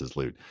somebody else's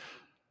loot.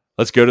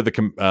 Let's go to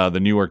the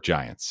New York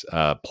Giants.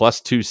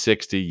 Plus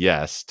 260,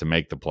 yes, to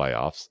make the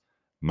playoffs.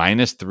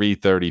 Minus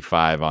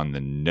 335 on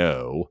the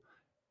no.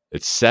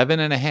 It's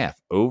 7.5.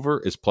 Over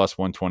is plus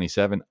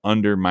 127.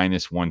 Under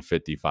minus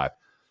 155.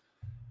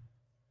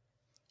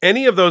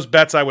 Any of those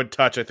bets I would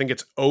touch. I think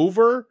it's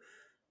over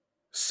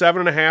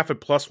 7.5 at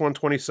plus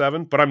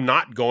 127, but I'm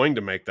not going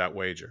to make that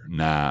wager.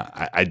 Nah,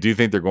 I do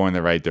think they're going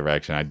the right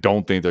direction. I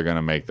don't think they're going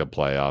to make the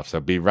playoffs.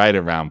 They'll be right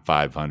around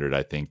 500,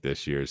 I think,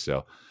 this year.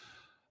 So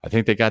I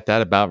think they got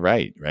that about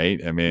right?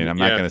 I mean, I'm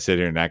not going to sit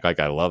here and act like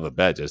I love a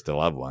bet just to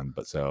love one.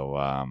 But so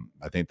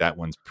I think that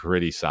one's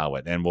pretty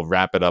solid. And we'll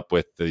wrap it up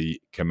with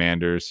the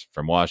Commanders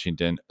from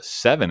Washington,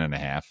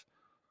 7.5.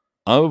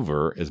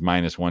 Over is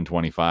minus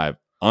 125.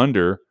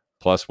 Under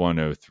plus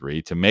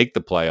 103 to make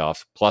the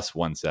playoffs, plus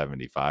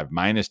 175,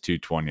 minus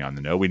 220 on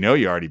the no. We know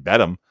you already bet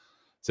them.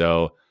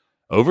 So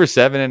over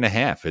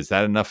 7.5. Is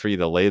that enough for you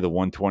to lay the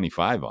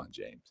 125 on,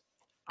 James?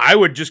 I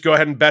would just go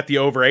ahead and bet the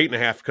over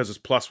 8.5 because it's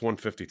plus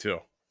 152.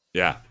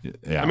 Yeah.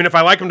 I mean, if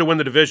I like them to win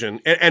the division,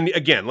 and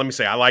again, let me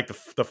say, I like the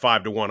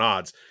 5-1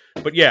 odds.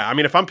 But yeah, I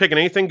mean, if I'm picking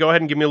anything, go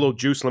ahead and give me a little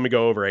juice. Let me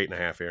go over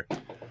 8.5 here.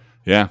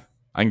 Yeah.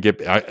 I can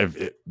get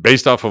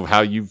based off of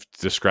how you've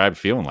described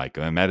feeling like,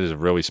 and that is a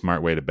really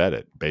smart way to bet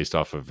it based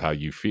off of how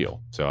you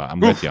feel. So I'm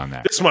with you on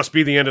that. This must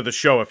be the end of the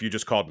show if you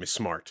just called me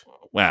smart.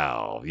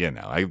 Well,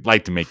 I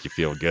like to make you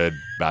feel good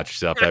about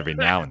yourself every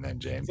now and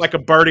then, James. It's like a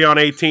birdie on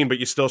 18, but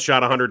you still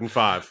shot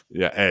 105.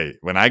 Yeah. Hey,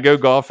 when I go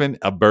golfing,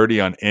 a birdie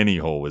on any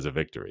hole was a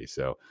victory.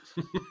 So,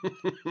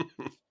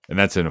 and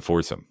that's in a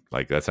foursome.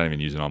 Like that's not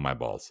even using all my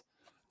balls.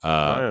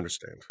 I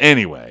understand.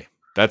 Anyway.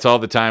 That's all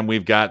the time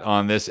we've got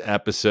on this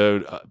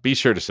episode. Be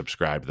sure to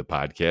subscribe to the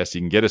podcast.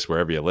 You can get us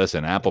wherever you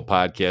listen, Apple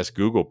Podcasts,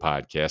 Google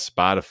Podcasts,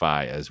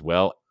 Spotify, as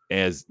well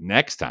as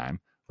next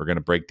time. We're going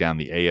to break down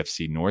the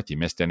AFC North. You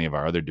missed any of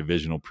our other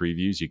divisional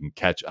previews, you can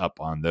catch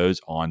up on those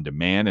on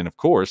demand. And of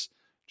course,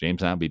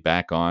 James and I will be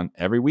back on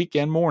every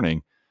weekend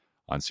morning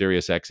on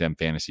Sirius XM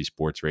Fantasy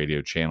Sports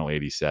Radio, Channel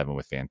 87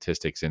 with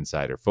Fantistics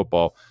Insider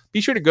Football.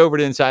 Be sure to go over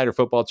to Insider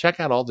Football.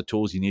 Check out all the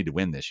tools you need to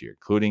win this year,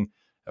 including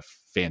a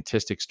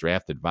Fantistics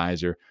Draft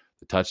Advisor.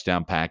 The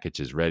touchdown package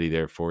is ready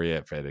there for you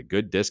at a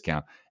good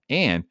discount,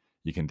 and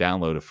you can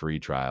download a free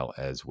trial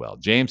as well.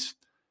 James,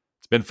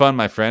 it's been fun,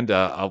 my friend.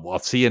 I'll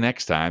see you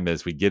next time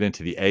as we get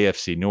into the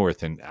AFC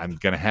North, and I'm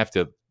going to have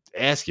to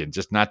ask you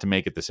just not to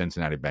make it the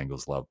Cincinnati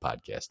Bengals Love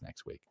podcast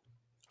next week.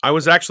 I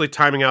was actually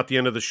timing out the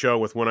end of the show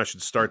with when I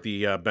should start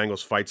the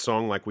Bengals fight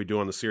song like we do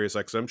on the Sirius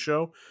XM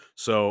show.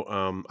 So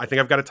I think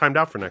I've got it timed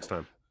out for next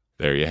time.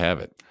 There you have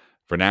it.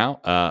 For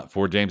now,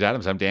 for James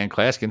Adams, I'm Dan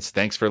Clasgens.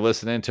 Thanks for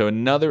listening to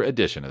another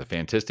edition of the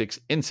Fantistics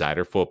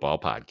Insider Football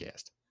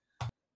Podcast.